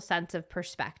helpful sense of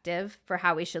perspective for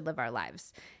how we should live our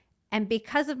lives. And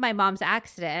because of my mom's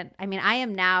accident, I mean, I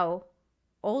am now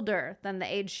older than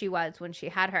the age she was when she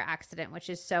had her accident, which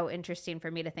is so interesting for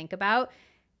me to think about.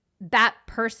 That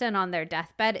person on their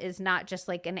deathbed is not just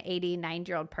like an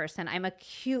 89-year-old person. I'm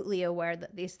acutely aware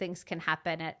that these things can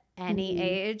happen at any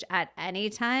age, at any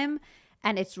time.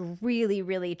 And it's really,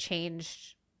 really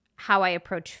changed how I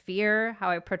approach fear, how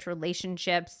I approach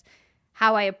relationships,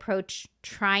 how I approach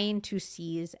trying to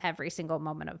seize every single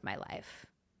moment of my life.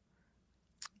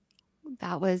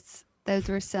 Those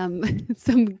were some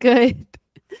good.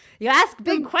 You ask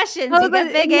big questions, you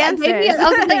get big answers. I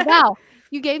was like, wow,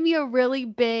 you gave me a really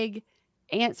big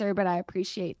answer, but I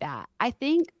appreciate that. I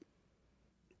think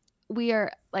we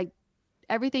are like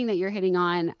everything that you're hitting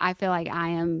on. I feel like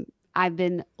I've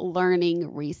been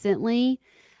learning recently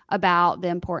about the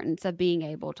importance of being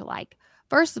able to, like,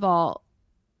 first of all,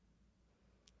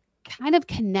 kind of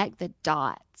connect the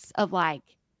dots of, like,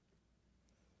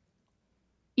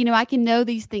 you know, I can know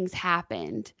these things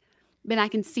happened, but I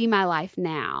can see my life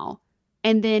now.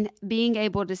 And then being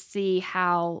able to see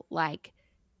how, like,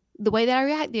 the way that I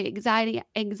react, the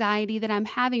anxiety that I'm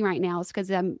having right now is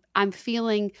because I'm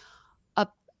feeling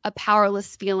a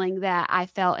powerless feeling that I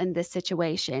felt in this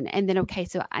situation. And then, okay,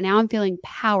 so now I'm feeling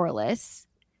powerless.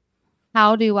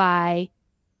 How do I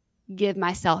give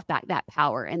myself back that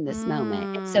power in this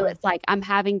moment? And so it's like I'm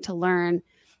having to learn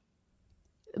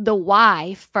the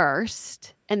why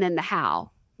first and then the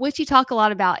how, which you talk a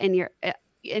lot about in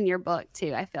your book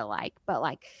too, I feel like. But,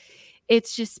 like,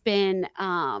 it's just been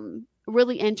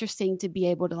really interesting to be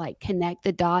able to, like, connect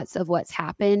the dots of what's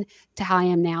happened to how I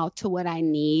am now to what I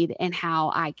need and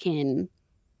how I can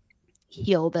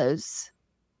heal those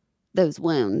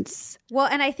wounds. Well,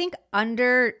 and I think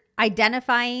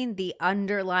identifying the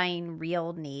underlying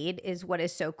real need is what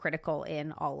is so critical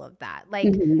in all of that.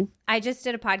 Like, I just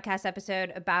did a podcast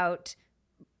episode about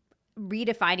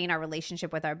redefining our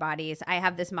relationship with our bodies. I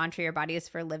have this mantra, your body is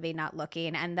for living, not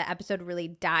looking. And the episode really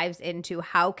dives into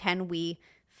how can we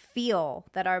feel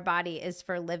that our body is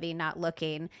for living, not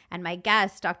looking. And my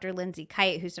guest, Dr. Lindsay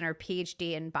Kite, who's done her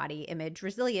PhD in body image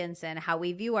resilience and how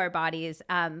we view our bodies,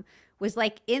 was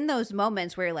like, in those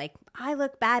moments where you're like, I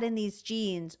look bad in these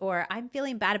jeans, or I'm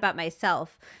feeling bad about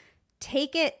myself,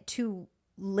 take it to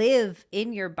live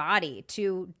in your body,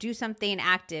 to do something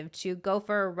active, to go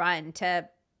for a run, to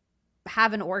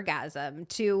have an orgasm,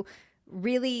 to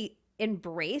really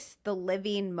embrace the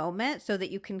living moment so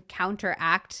that you can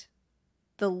counteract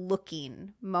the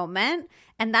looking moment.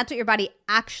 And that's what your body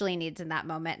actually needs in that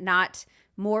moment, not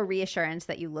more reassurance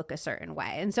that you look a certain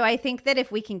way. And so I think that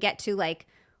if we can get to, like,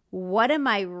 what am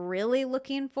I really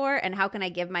looking for and how can I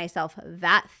give myself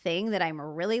that thing that I'm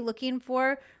really looking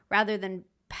for, rather than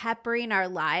peppering our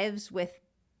lives with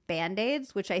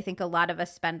Band-Aids, which I think a lot of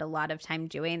us spend a lot of time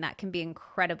doing, that can be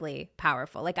incredibly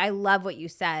powerful. Like, I love what you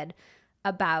said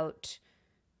about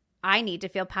I need to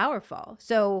feel powerful.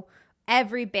 So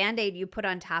every Band-Aid you put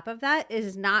on top of that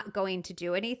is not going to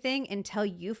do anything until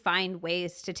you find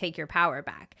ways to take your power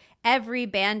back. Every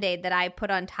Band-Aid that I put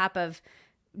on top of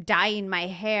dyeing my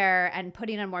hair and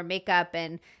putting on more makeup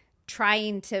and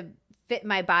trying to fit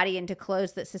my body into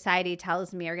clothes that society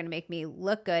tells me are going to make me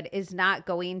look good is not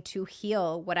going to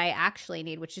heal what I actually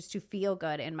need, which is to feel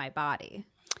good in my body.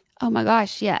 Oh my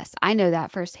gosh, yes. I know that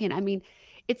firsthand. I mean,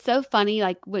 it's so funny,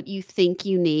 like what you think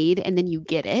you need and then you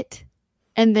get it.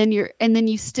 And then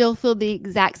you still feel the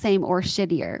exact same or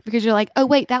shittier because you're like, oh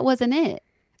wait, that wasn't it.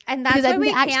 And that's Because I why we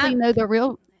didn't actually can't know the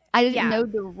real, I didn't Yeah. know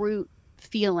the root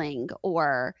feeling,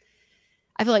 or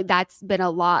I feel like that's been a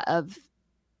lot of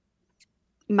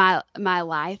my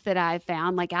life that I've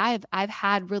found. Like I've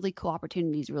had really cool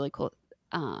opportunities, really cool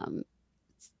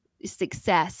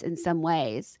success in some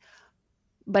ways.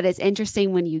 But it's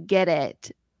interesting when you get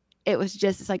it, it was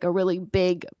just, it's like a really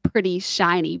big, pretty,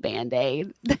 shiny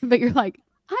Band-Aid. But you're like,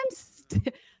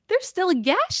 there's still a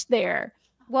gash there.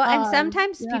 Well, and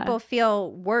sometimes yeah. people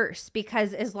feel worse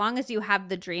because as long as you have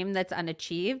the dream that's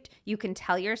unachieved, you can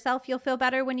tell yourself you'll feel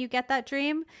better when you get that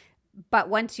dream. But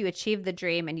once you achieve the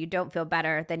dream and you don't feel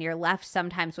better, then you're left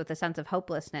sometimes with a sense of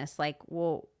hopelessness. Like,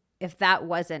 well, if that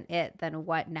wasn't it, then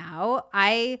what now?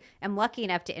 I am lucky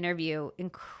enough to interview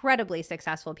incredibly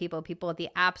successful people at the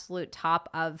absolute top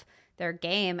of their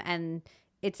game. And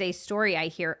it's a story I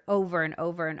hear over and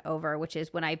over and over, which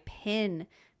is when I pin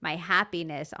my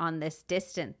happiness on this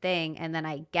distant thing and then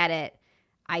I get it,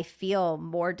 I feel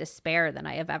more despair than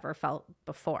I have ever felt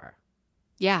before.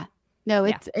 Yeah. No,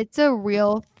 it's a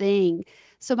real thing.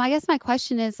 So I guess my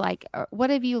question is like,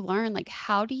 what have you learned? Like,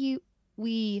 how do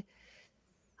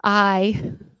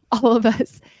all of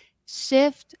us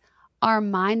shift our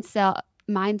mindset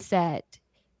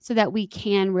so that we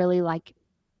can really like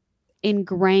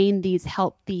ingrain these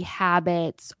healthy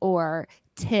habits or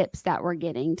tips that we're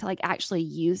getting to like actually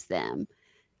use them?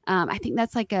 I think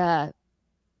that's like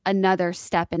another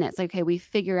step in it. It's like, okay, we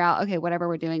figure out, okay, whatever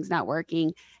we're doing is not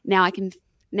working.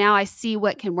 Now I see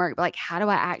what can work, but like, how do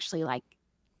I actually like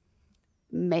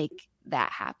make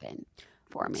that happen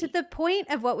for me? To the point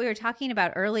of what we were talking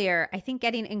about earlier, I think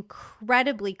getting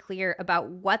incredibly clear about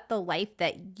what the life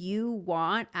that you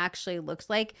want actually looks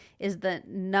like is the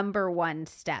number one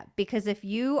step. Because if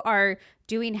you are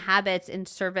doing habits in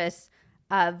service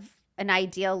of an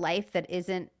ideal life that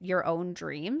isn't your own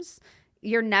dreams,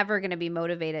 you're never going to be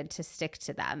motivated to stick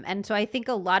to them. And so I think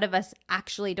a lot of us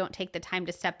actually don't take the time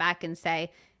to step back and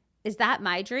say, is that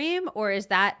my dream or is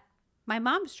that my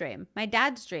mom's dream, my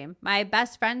dad's dream, my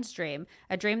best friend's dream,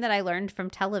 a dream that I learned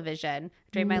from television,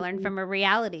 a dream I learned from a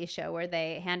reality show where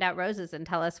they hand out roses and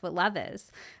tell us what love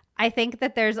is. I think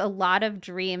that there's a lot of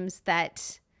dreams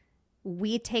that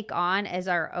we take on as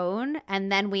our own,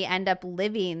 and then we end up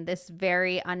living this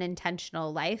very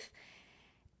unintentional life.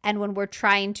 And when we're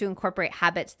trying to incorporate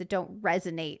habits that don't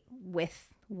resonate with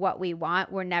what we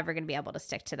want, we're never going to be able to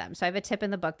stick to them. So I have a tip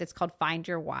in the book that's called Find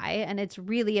Your Why. And it's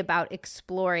really about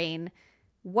exploring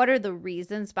what are the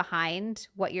reasons behind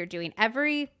what you're doing.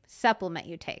 Every supplement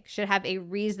you take should have a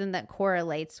reason that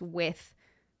correlates with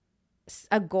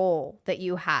a goal that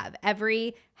you have.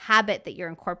 Every habit that you're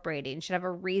incorporating should have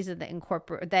a reason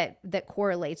that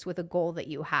correlates with a goal that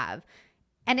you have.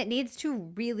 And it needs to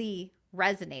really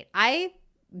resonate. I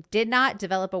did not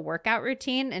develop a workout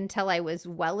routine until I was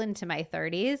well into my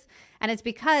 30s. And it's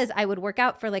because I would work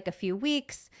out for like a few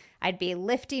weeks. I'd be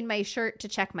lifting my shirt to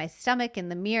check my stomach in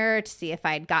the mirror to see if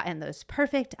I'd gotten those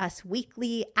perfect Us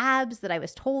Weekly abs that I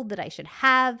was told that I should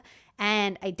have.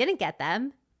 And I didn't get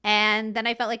them. And then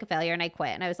I felt like a failure and I quit.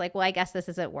 And I was like, well, I guess this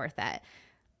isn't worth it.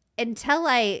 Until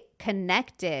I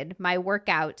connected my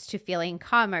workouts to feeling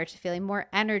calmer, to feeling more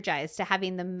energized, to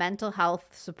having the mental health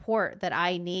support that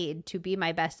I need to be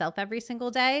my best self every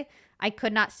single day, I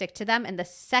could not stick to them. And the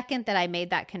second that I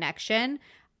made that connection,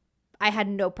 I had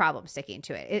no problem sticking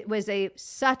to it. It was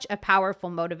such a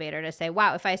powerful motivator to say,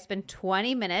 wow, if I spend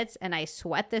 20 minutes and I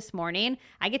sweat this morning,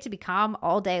 I get to be calm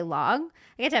all day long.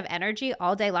 I get to have energy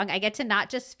all day long. I get to not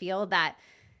just feel that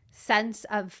sense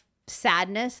of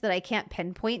sadness that I can't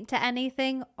pinpoint to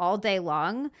anything all day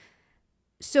long.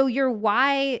 So your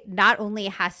why not only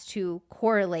has to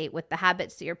correlate with the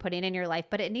habits that you're putting in your life,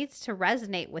 but it needs to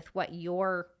resonate with what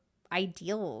your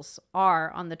ideals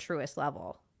are on the truest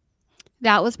level.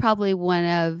 That was probably one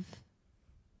of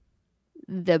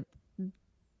the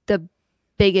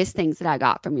biggest things that I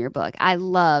got from your book. I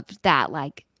loved that,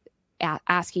 like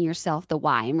asking yourself the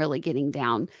why and really getting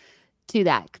down to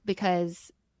that,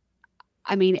 because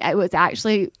I mean, it was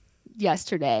actually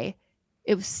yesterday.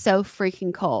 It was so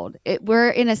freaking cold. We're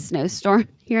in a snowstorm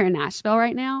here in Nashville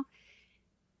right now.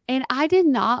 And I did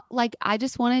not I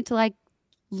just wanted to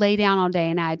lay down all day.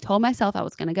 And I had told myself I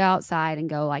was going to go outside and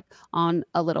go on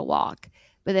a little walk.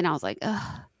 But then I was like,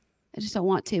 ugh, I just don't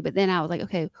want to. But then I was like,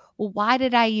 okay, well, why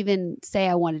did I even say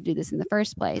I wanted to do this in the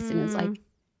first place? And it was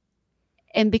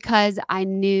and because I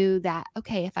knew that,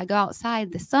 okay, if I go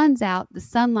outside, the sun's out, the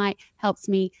sunlight helps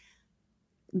me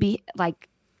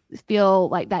feel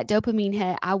like that dopamine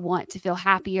hit. I want to feel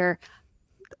happier.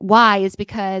 Why? Is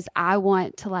because I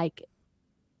want to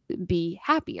be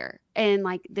happier. And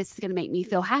this is going to make me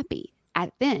feel happy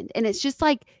at the end. And it's just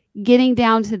getting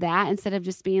down to that instead of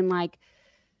just being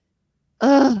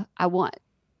ugh,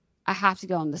 I have to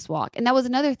go on this walk. And that was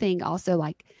another thing also,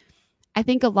 I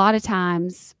think a lot of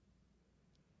times,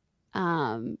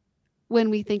 when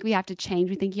we think we have to change,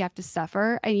 we think you have to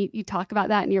suffer. And you talk about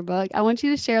that in your book. I want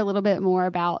you to share a little bit more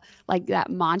about that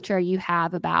mantra you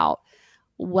have about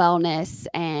wellness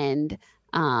and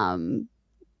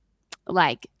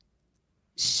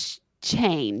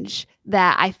change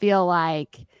that I feel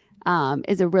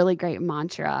is a really great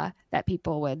mantra that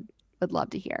people would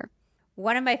love to hear.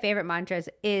 One of my favorite mantras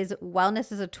is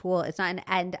wellness is a tool. It's not an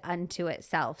end unto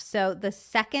itself. So the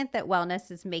second that wellness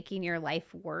is making your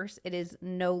life worse, it is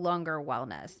no longer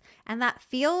wellness. And that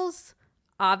feels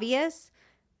obvious,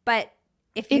 but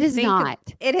if you it is think not.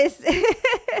 It is.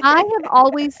 I have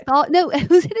always thought, no,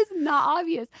 it is not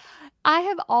obvious. I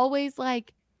have always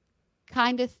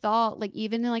kind of thought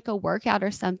even in a workout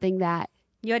or something that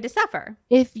you had to suffer.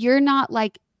 If you're not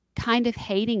kind of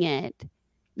hating it,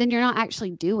 then you're not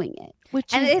actually doing it.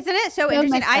 And isn't it so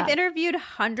interesting? I've interviewed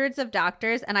hundreds of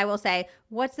doctors and I will say,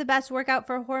 what's the best workout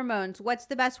for hormones? What's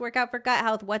the best workout for gut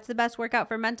health? What's the best workout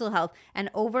for mental health? And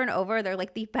over, they're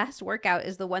the best workout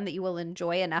is the one that you will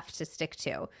enjoy enough to stick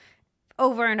to.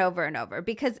 Over and over and over.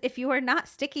 Because if you are not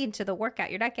sticking to the workout,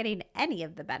 you're not getting any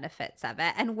of the benefits of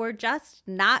it. And we're just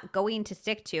not going to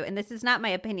stick to, and this is not my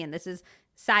opinion, this is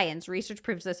science. Research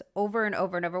proves this over and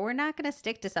over and over. We're not going to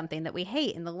stick to something that we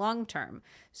hate in the long term.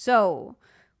 So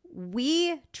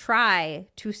we try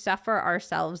to suffer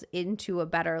ourselves into a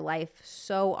better life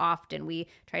so often. We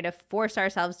try to force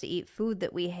ourselves to eat food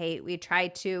that we hate. We try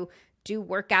to do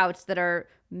workouts that are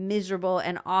miserable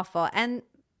and awful. And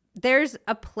there's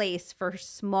a place for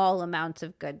small amounts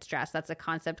of good stress. That's a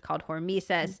concept called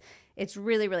hormesis. It's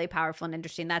really, really powerful and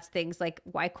interesting. That's things like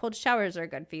why cold showers are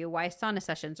good for you, why sauna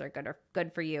sessions are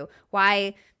good for you,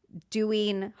 why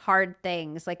doing hard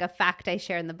things. Like a fact I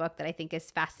share in the book that I think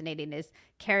is fascinating is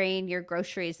carrying your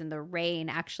groceries in the rain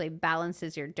actually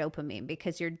balances your dopamine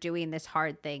because you're doing this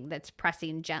hard thing that's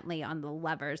pressing gently on the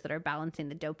levers that are balancing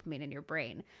the dopamine in your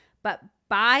brain. But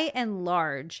by and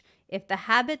large, if the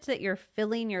habits that you're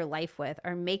filling your life with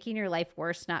are making your life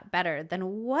worse, not better,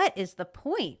 then what is the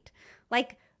point?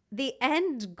 The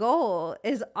end goal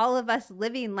is all of us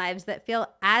living lives that feel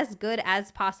as good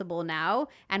as possible now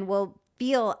and will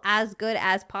feel as good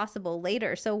as possible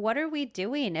later. So what are we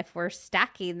doing if we're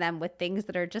stacking them with things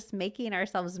that are just making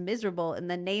ourselves miserable in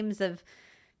the names of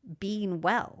being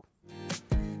well?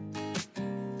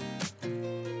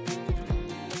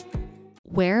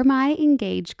 Where my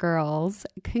engaged girls,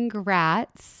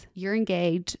 congrats. You're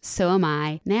engaged, so am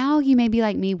I. Now you may be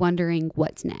like me wondering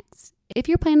what's next. If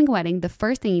you're planning a wedding, the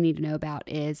first thing you need to know about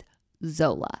is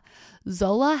Zola.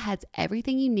 Zola has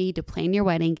everything you need to plan your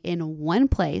wedding in one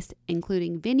place,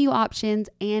 including venue options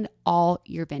and all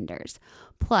your vendors.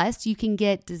 Plus, you can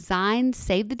get designs,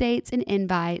 save the dates and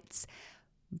invites,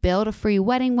 build a free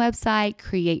wedding website,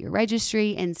 create your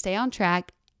registry, and stay on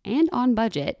track and on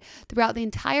budget throughout the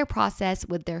entire process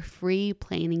with their free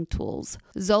planning tools.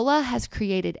 Zola has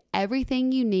created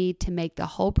everything you need to make the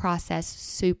whole process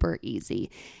super easy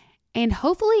and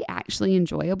hopefully actually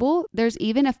enjoyable. There's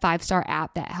even a 5-star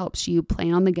app that helps you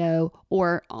plan on the go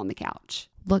or on the couch.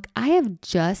 Look, I have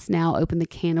just now opened the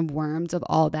can of worms of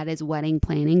all that is wedding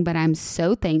planning, but I'm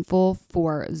so thankful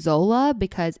for Zola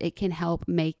because it can help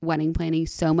make wedding planning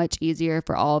so much easier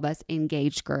for all of us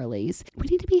engaged girlies. We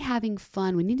need to be having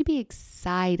fun. We need to be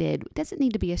excited. It doesn't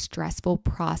need to be a stressful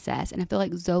process. And I feel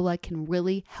like Zola can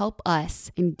really help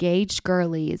us engaged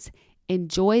girlies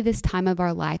enjoy this time of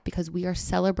our life because we are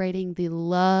celebrating the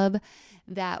love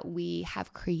that we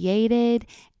have created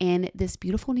and this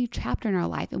beautiful new chapter in our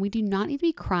life. And we do not need to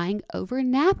be crying over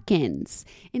napkins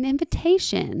and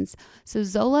invitations. So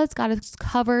Zola's got us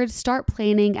covered. Start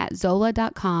planning at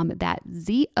Zola.com. That's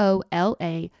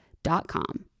ZOLA.com.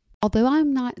 Although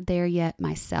I'm not there yet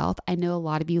myself, I know a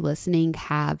lot of you listening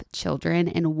have children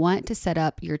and want to set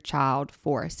up your child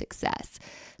for success.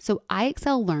 So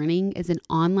iExcel Learning is an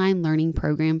online learning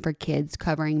program for kids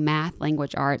covering math,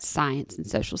 language arts, science, and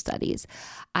social studies.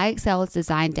 iExcel is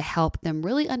designed to help them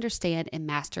really understand and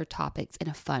master topics in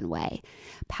a fun way.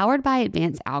 Powered by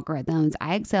advanced algorithms,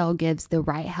 iExcel gives the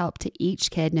right help to each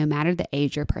kid no matter the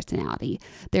age or personality.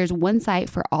 There's one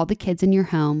site for all the kids in your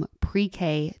home,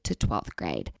 pre-K to 12th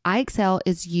grade. iExcel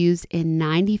is used in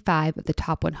 95 of the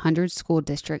top 100 school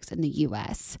districts in the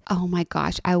U.S. Oh my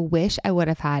gosh, I wish I would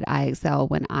have had iExcel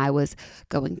when I was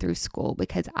going through school,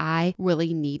 because I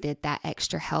really needed that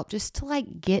extra help just to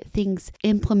like get things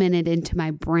implemented into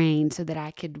my brain so that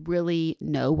I could really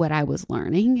know what I was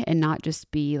learning and not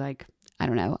just be like, I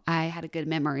don't know, I had a good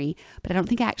memory, but I don't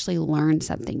think I actually learned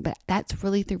something. But that's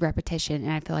really through repetition.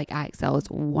 And I feel like iExcel is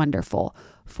wonderful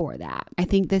for that. I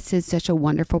think this is such a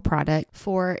wonderful product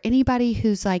for anybody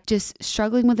who's like just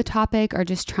struggling with a topic or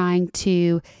just trying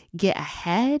to get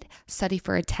ahead, study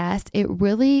for a test. It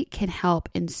really can help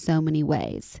in so many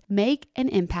ways. Make an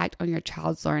impact on your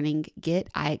child's learning.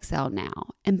 Get iExcel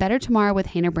now. And Better Tomorrow with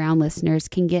Hannah Brown listeners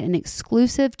can get an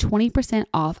exclusive 20%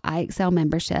 off iExcel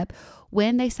membership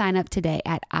when they sign up today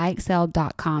at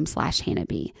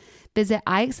iexcel.com/HannahB. Visit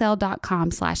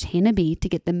iexcel.com/HannahB to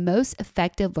get the most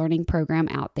effective learning program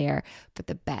out there for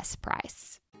the best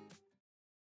price.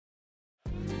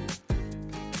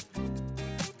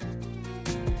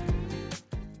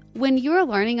 When you were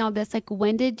learning all this, like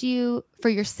when did you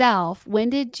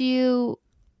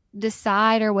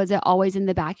decide, or was it always in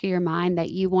the back of your mind that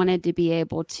you wanted to be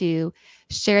able to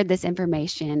share this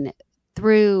information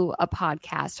through a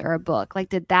podcast or a book?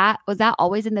 Like was that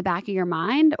always in the back of your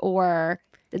mind, or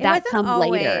did that come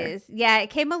later? Yeah, it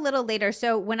came a little later.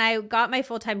 So when I got my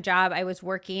full-time job, I was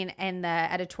working in the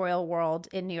editorial world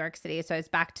in New York City. So I was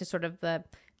back to sort of the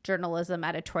journalism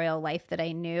editorial life that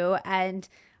I knew. And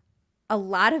a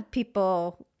lot of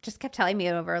people just kept telling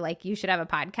me over, like, you should have a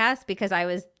podcast, because I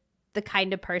was the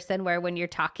kind of person where when you're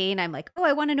talking, I'm like, oh,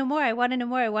 I want to know more. I want to know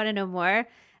more. I want to know more.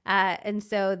 And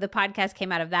so the podcast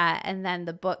came out of that. And then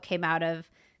the book came out of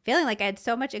feeling like I had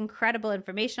so much incredible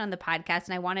information on the podcast,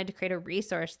 and I wanted to create a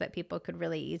resource that people could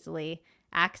really easily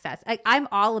access. I'm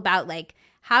all about like,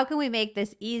 how can we make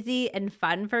this easy and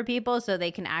fun for people so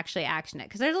they can actually action it?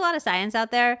 Because there's a lot of science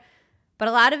out there, but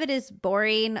a lot of it is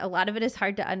boring. A lot of it is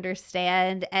hard to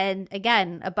understand. And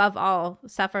again, above all,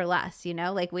 suffer less,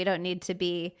 like we don't need to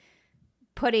be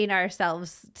putting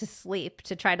ourselves to sleep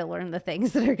to try to learn the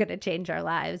things that are going to change our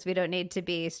lives. We don't need to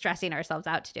be stressing ourselves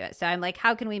out to do it. So I'm like,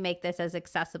 how can we make this as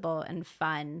accessible and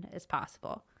fun as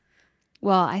possible?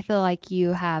 Well, I feel like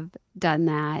you have done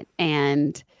that.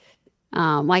 And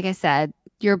like I said,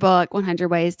 your book, 100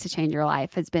 Ways to Change Your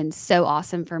Life, has been so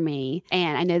awesome for me.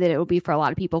 And I know that it will be for a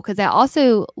lot of people, because I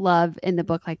also love in the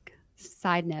book, like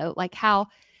side note, like how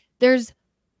there's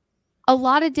a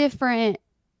lot of different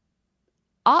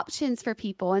options for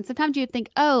people. And sometimes you'd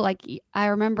think, oh, like I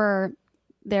remember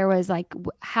there was like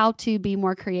how to be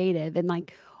more creative. And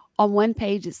like on one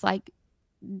page, it's like,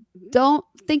 don't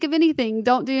think of anything.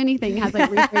 Don't do anything. It has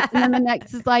like research. And then the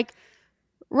next is like,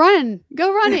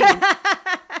 go running.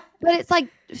 But it's like,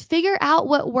 figure out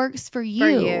what works for you. For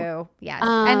you, yes.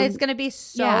 And it's going to be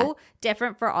so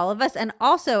different for all of us. And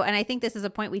also, and I think this is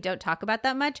a point we don't talk about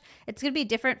that much, it's going to be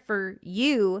different for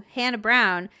you, Hannah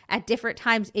Brown, at different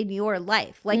times in your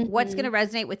life. Like what's going to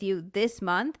resonate with you this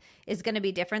month is going to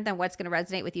be different than what's going to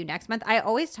resonate with you next month. I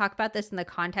always talk about this in the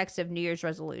context of New Year's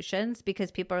resolutions,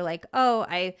 because people are like, oh,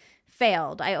 I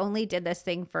failed. I only did this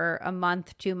thing for a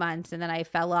month, 2 months, and then I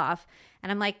fell off.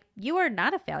 And I'm like, you are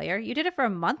not a failure. You did it for a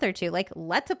month or two. Like,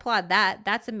 let's applaud that.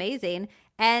 That's amazing.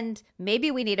 And maybe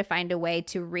we need to find a way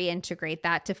to reintegrate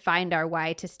that, to find our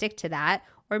why, to stick to that.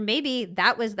 Or maybe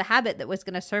that was the habit that was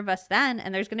going to serve us then,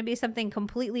 and there's going to be something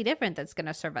completely different that's going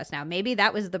to serve us now. Maybe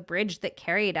that was the bridge that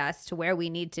carried us to where we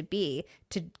need to be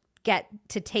to get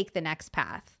to take the next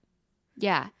path.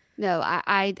 Yeah. No,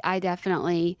 I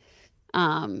definitely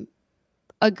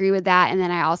agree with that. And then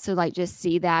I also like just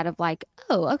see that of like,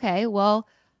 oh, okay, well,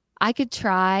 I could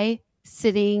try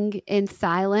sitting in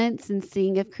silence and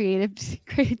seeing if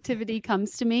creativity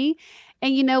comes to me.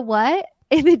 And you know what?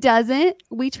 If it doesn't,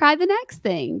 we try the next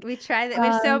thing. We try that.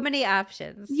 There's so many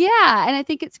options. Yeah. And I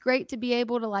think it's great to be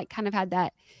able to like kind of have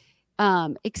that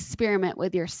experiment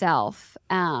with yourself.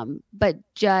 But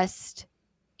just,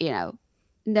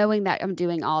 knowing that I'm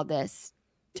doing all this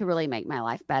to really make my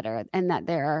life better, and that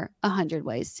there are 100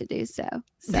 ways to do so.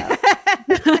 So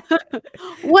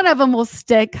one of them will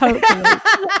stick, hopefully.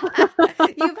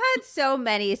 You've had so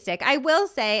many stick. I will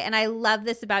say, and I love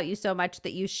this about you so much,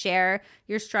 that you share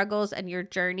your struggles and your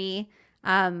journey.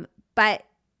 But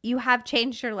you have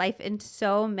changed your life in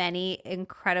so many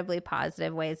incredibly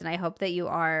positive ways. And I hope that you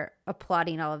are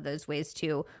applauding all of those ways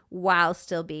too, while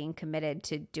still being committed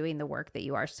to doing the work that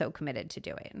you are so committed to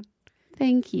doing.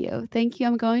 Thank you. Thank you.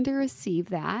 I'm going to receive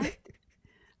that.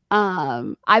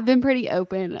 I've been pretty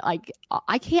open. Like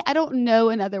I don't know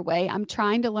another way. I'm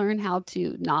trying to learn how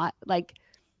to not like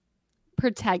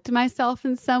protect myself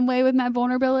in some way with my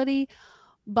vulnerability,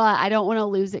 but I don't want to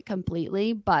lose it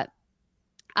completely. But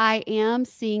I am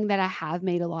seeing that I have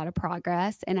made a lot of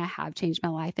progress and I have changed my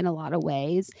life in a lot of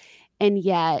ways. And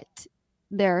yet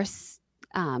there's,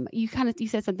 you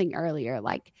said something earlier,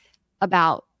 like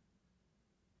about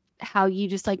how you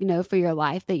just like know for your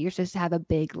life that you're supposed to have a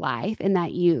big life and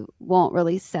that you won't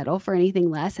really settle for anything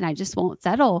less. And I just won't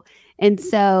settle. And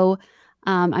so,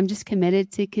 I'm just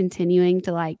committed to continuing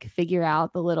to like figure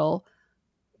out the little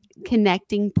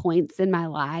connecting points in my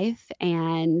life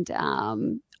and,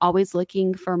 always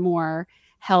looking for more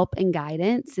help and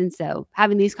guidance. And so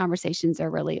having these conversations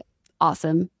are really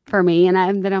awesome for me. And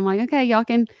I'm like, okay, y'all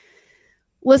can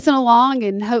listen along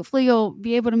and hopefully you'll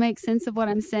be able to make sense of what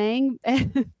I'm saying.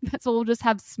 That's what we'll just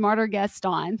have smarter guests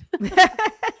on.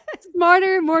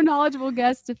 Smarter, more knowledgeable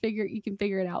guests you can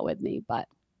figure it out with me. But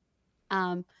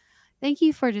thank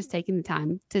you for just taking the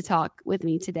time to talk with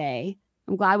me today.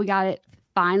 I'm glad we got it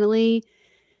finally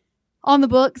on the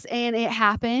books and it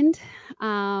happened.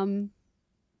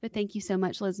 But thank you so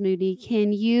much, Liz Moody.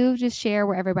 Can you just share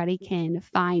where everybody can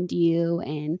find you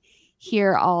and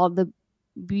hear all the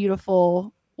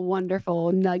beautiful,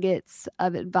 wonderful nuggets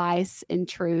of advice and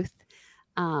truth,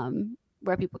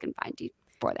 where people can find you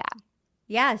for that?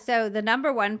 Yeah. So the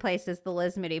number one place is the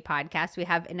Liz Moody podcast. We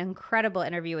have an incredible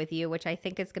interview with you, which I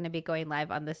think is going to be going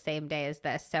live on the same day as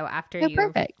this. So after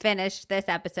you finish this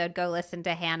episode, go listen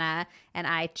to Hannah and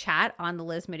I chat on the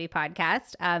Liz Moody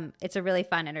podcast. It's a really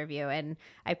fun interview and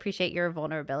I appreciate your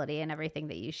vulnerability and everything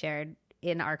that you shared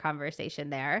in our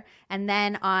conversation there. And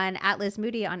then on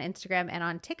 @LizMoody on Instagram and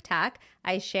on TikTok,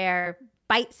 I share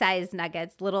bite-sized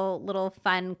nuggets, little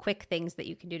fun, quick things that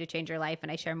you can do to change your life.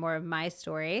 And I share more of my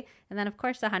story. And then, of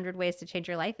course, 100 Ways to Change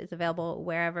Your Life is available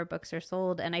wherever books are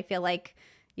sold. And I feel like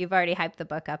you've already hyped the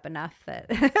book up enough that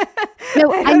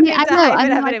no, I know.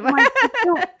 I'm like,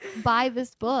 don't buy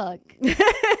this book.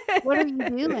 What are you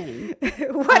doing?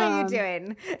 What are you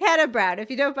doing? Hannah Brown, if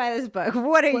you don't buy this book,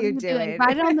 what are you doing?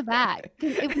 Write it on the back.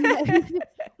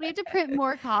 We have to print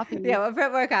more copies. Yeah, we'll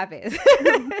print more copies.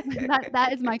 that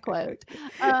is my quote.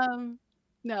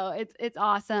 No, it's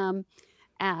awesome.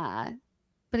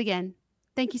 But again,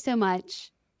 thank you so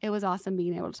much. It was awesome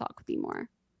being able to talk with you more.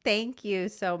 Thank you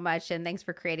so much. And thanks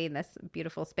for creating this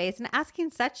beautiful space and asking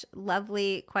such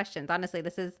lovely questions. Honestly,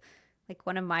 this is like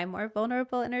one of my more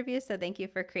vulnerable interviews. So thank you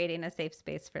for creating a safe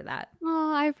space for that.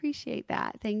 Oh, I appreciate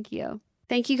that. Thank you.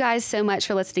 Thank you guys so much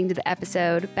for listening to the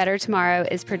episode. Better Tomorrow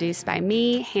is produced by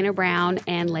me, Hannah Brown,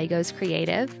 and Legos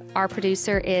Creative. Our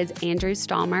producer is Andrew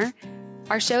Stallmer.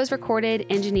 Our show is recorded,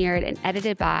 engineered, and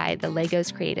edited by the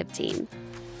Legos Creative team.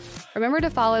 Remember to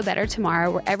follow Better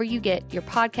Tomorrow wherever you get your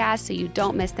podcast so you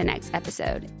don't miss the next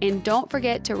episode. And don't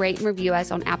forget to rate and review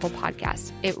us on Apple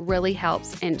Podcasts. It really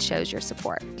helps and shows your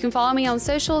support. You can follow me on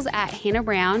socials @Hannah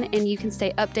Brown, and you can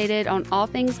stay updated on all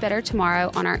things Better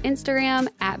Tomorrow on our Instagram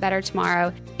 @Better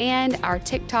Tomorrow and our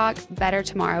TikTok Better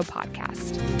Tomorrow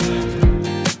podcast.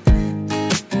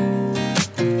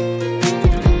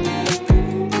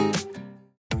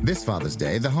 This Father's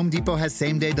Day, the Home Depot has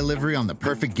same-day delivery on the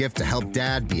perfect gift to help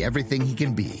dad be everything he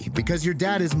can be. Because your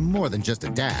dad is more than just a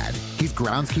dad. He's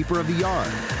groundskeeper of the yard,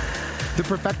 the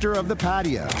perfecter of the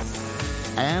patio,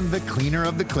 and the cleaner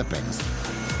of the clippings.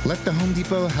 Let the Home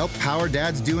Depot help power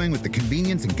dad's doing with the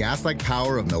convenience and gas-like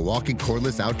power of Milwaukee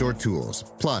cordless outdoor tools.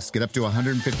 Plus, get up to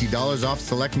 $150 off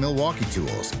select Milwaukee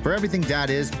tools. For everything dad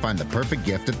is, find the perfect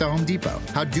gift at the Home Depot.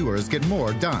 How doers get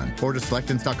more done. Order select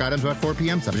in-stock items by 4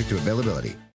 p.m. subject to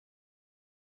availability.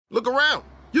 Look around.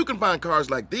 You can find cars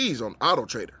like these on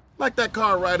AutoTrader, like that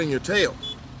car riding your tail.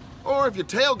 Or if you're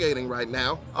tailgating right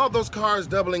now, all those cars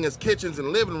doubling as kitchens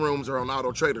and living rooms are on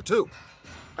AutoTrader too.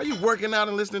 Are you working out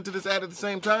and listening to this ad at the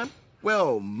same time?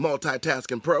 Well,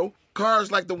 multitasking pro,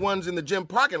 cars like the ones in the gym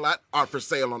parking lot are for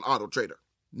sale on AutoTrader.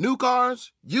 New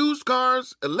cars, used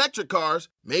cars, electric cars,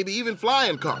 maybe even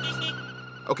flying cars.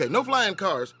 Okay, no flying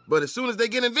cars, but as soon as they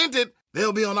get invented,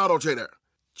 they'll be on AutoTrader.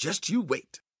 Just you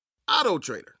wait.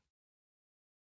 AutoTrader.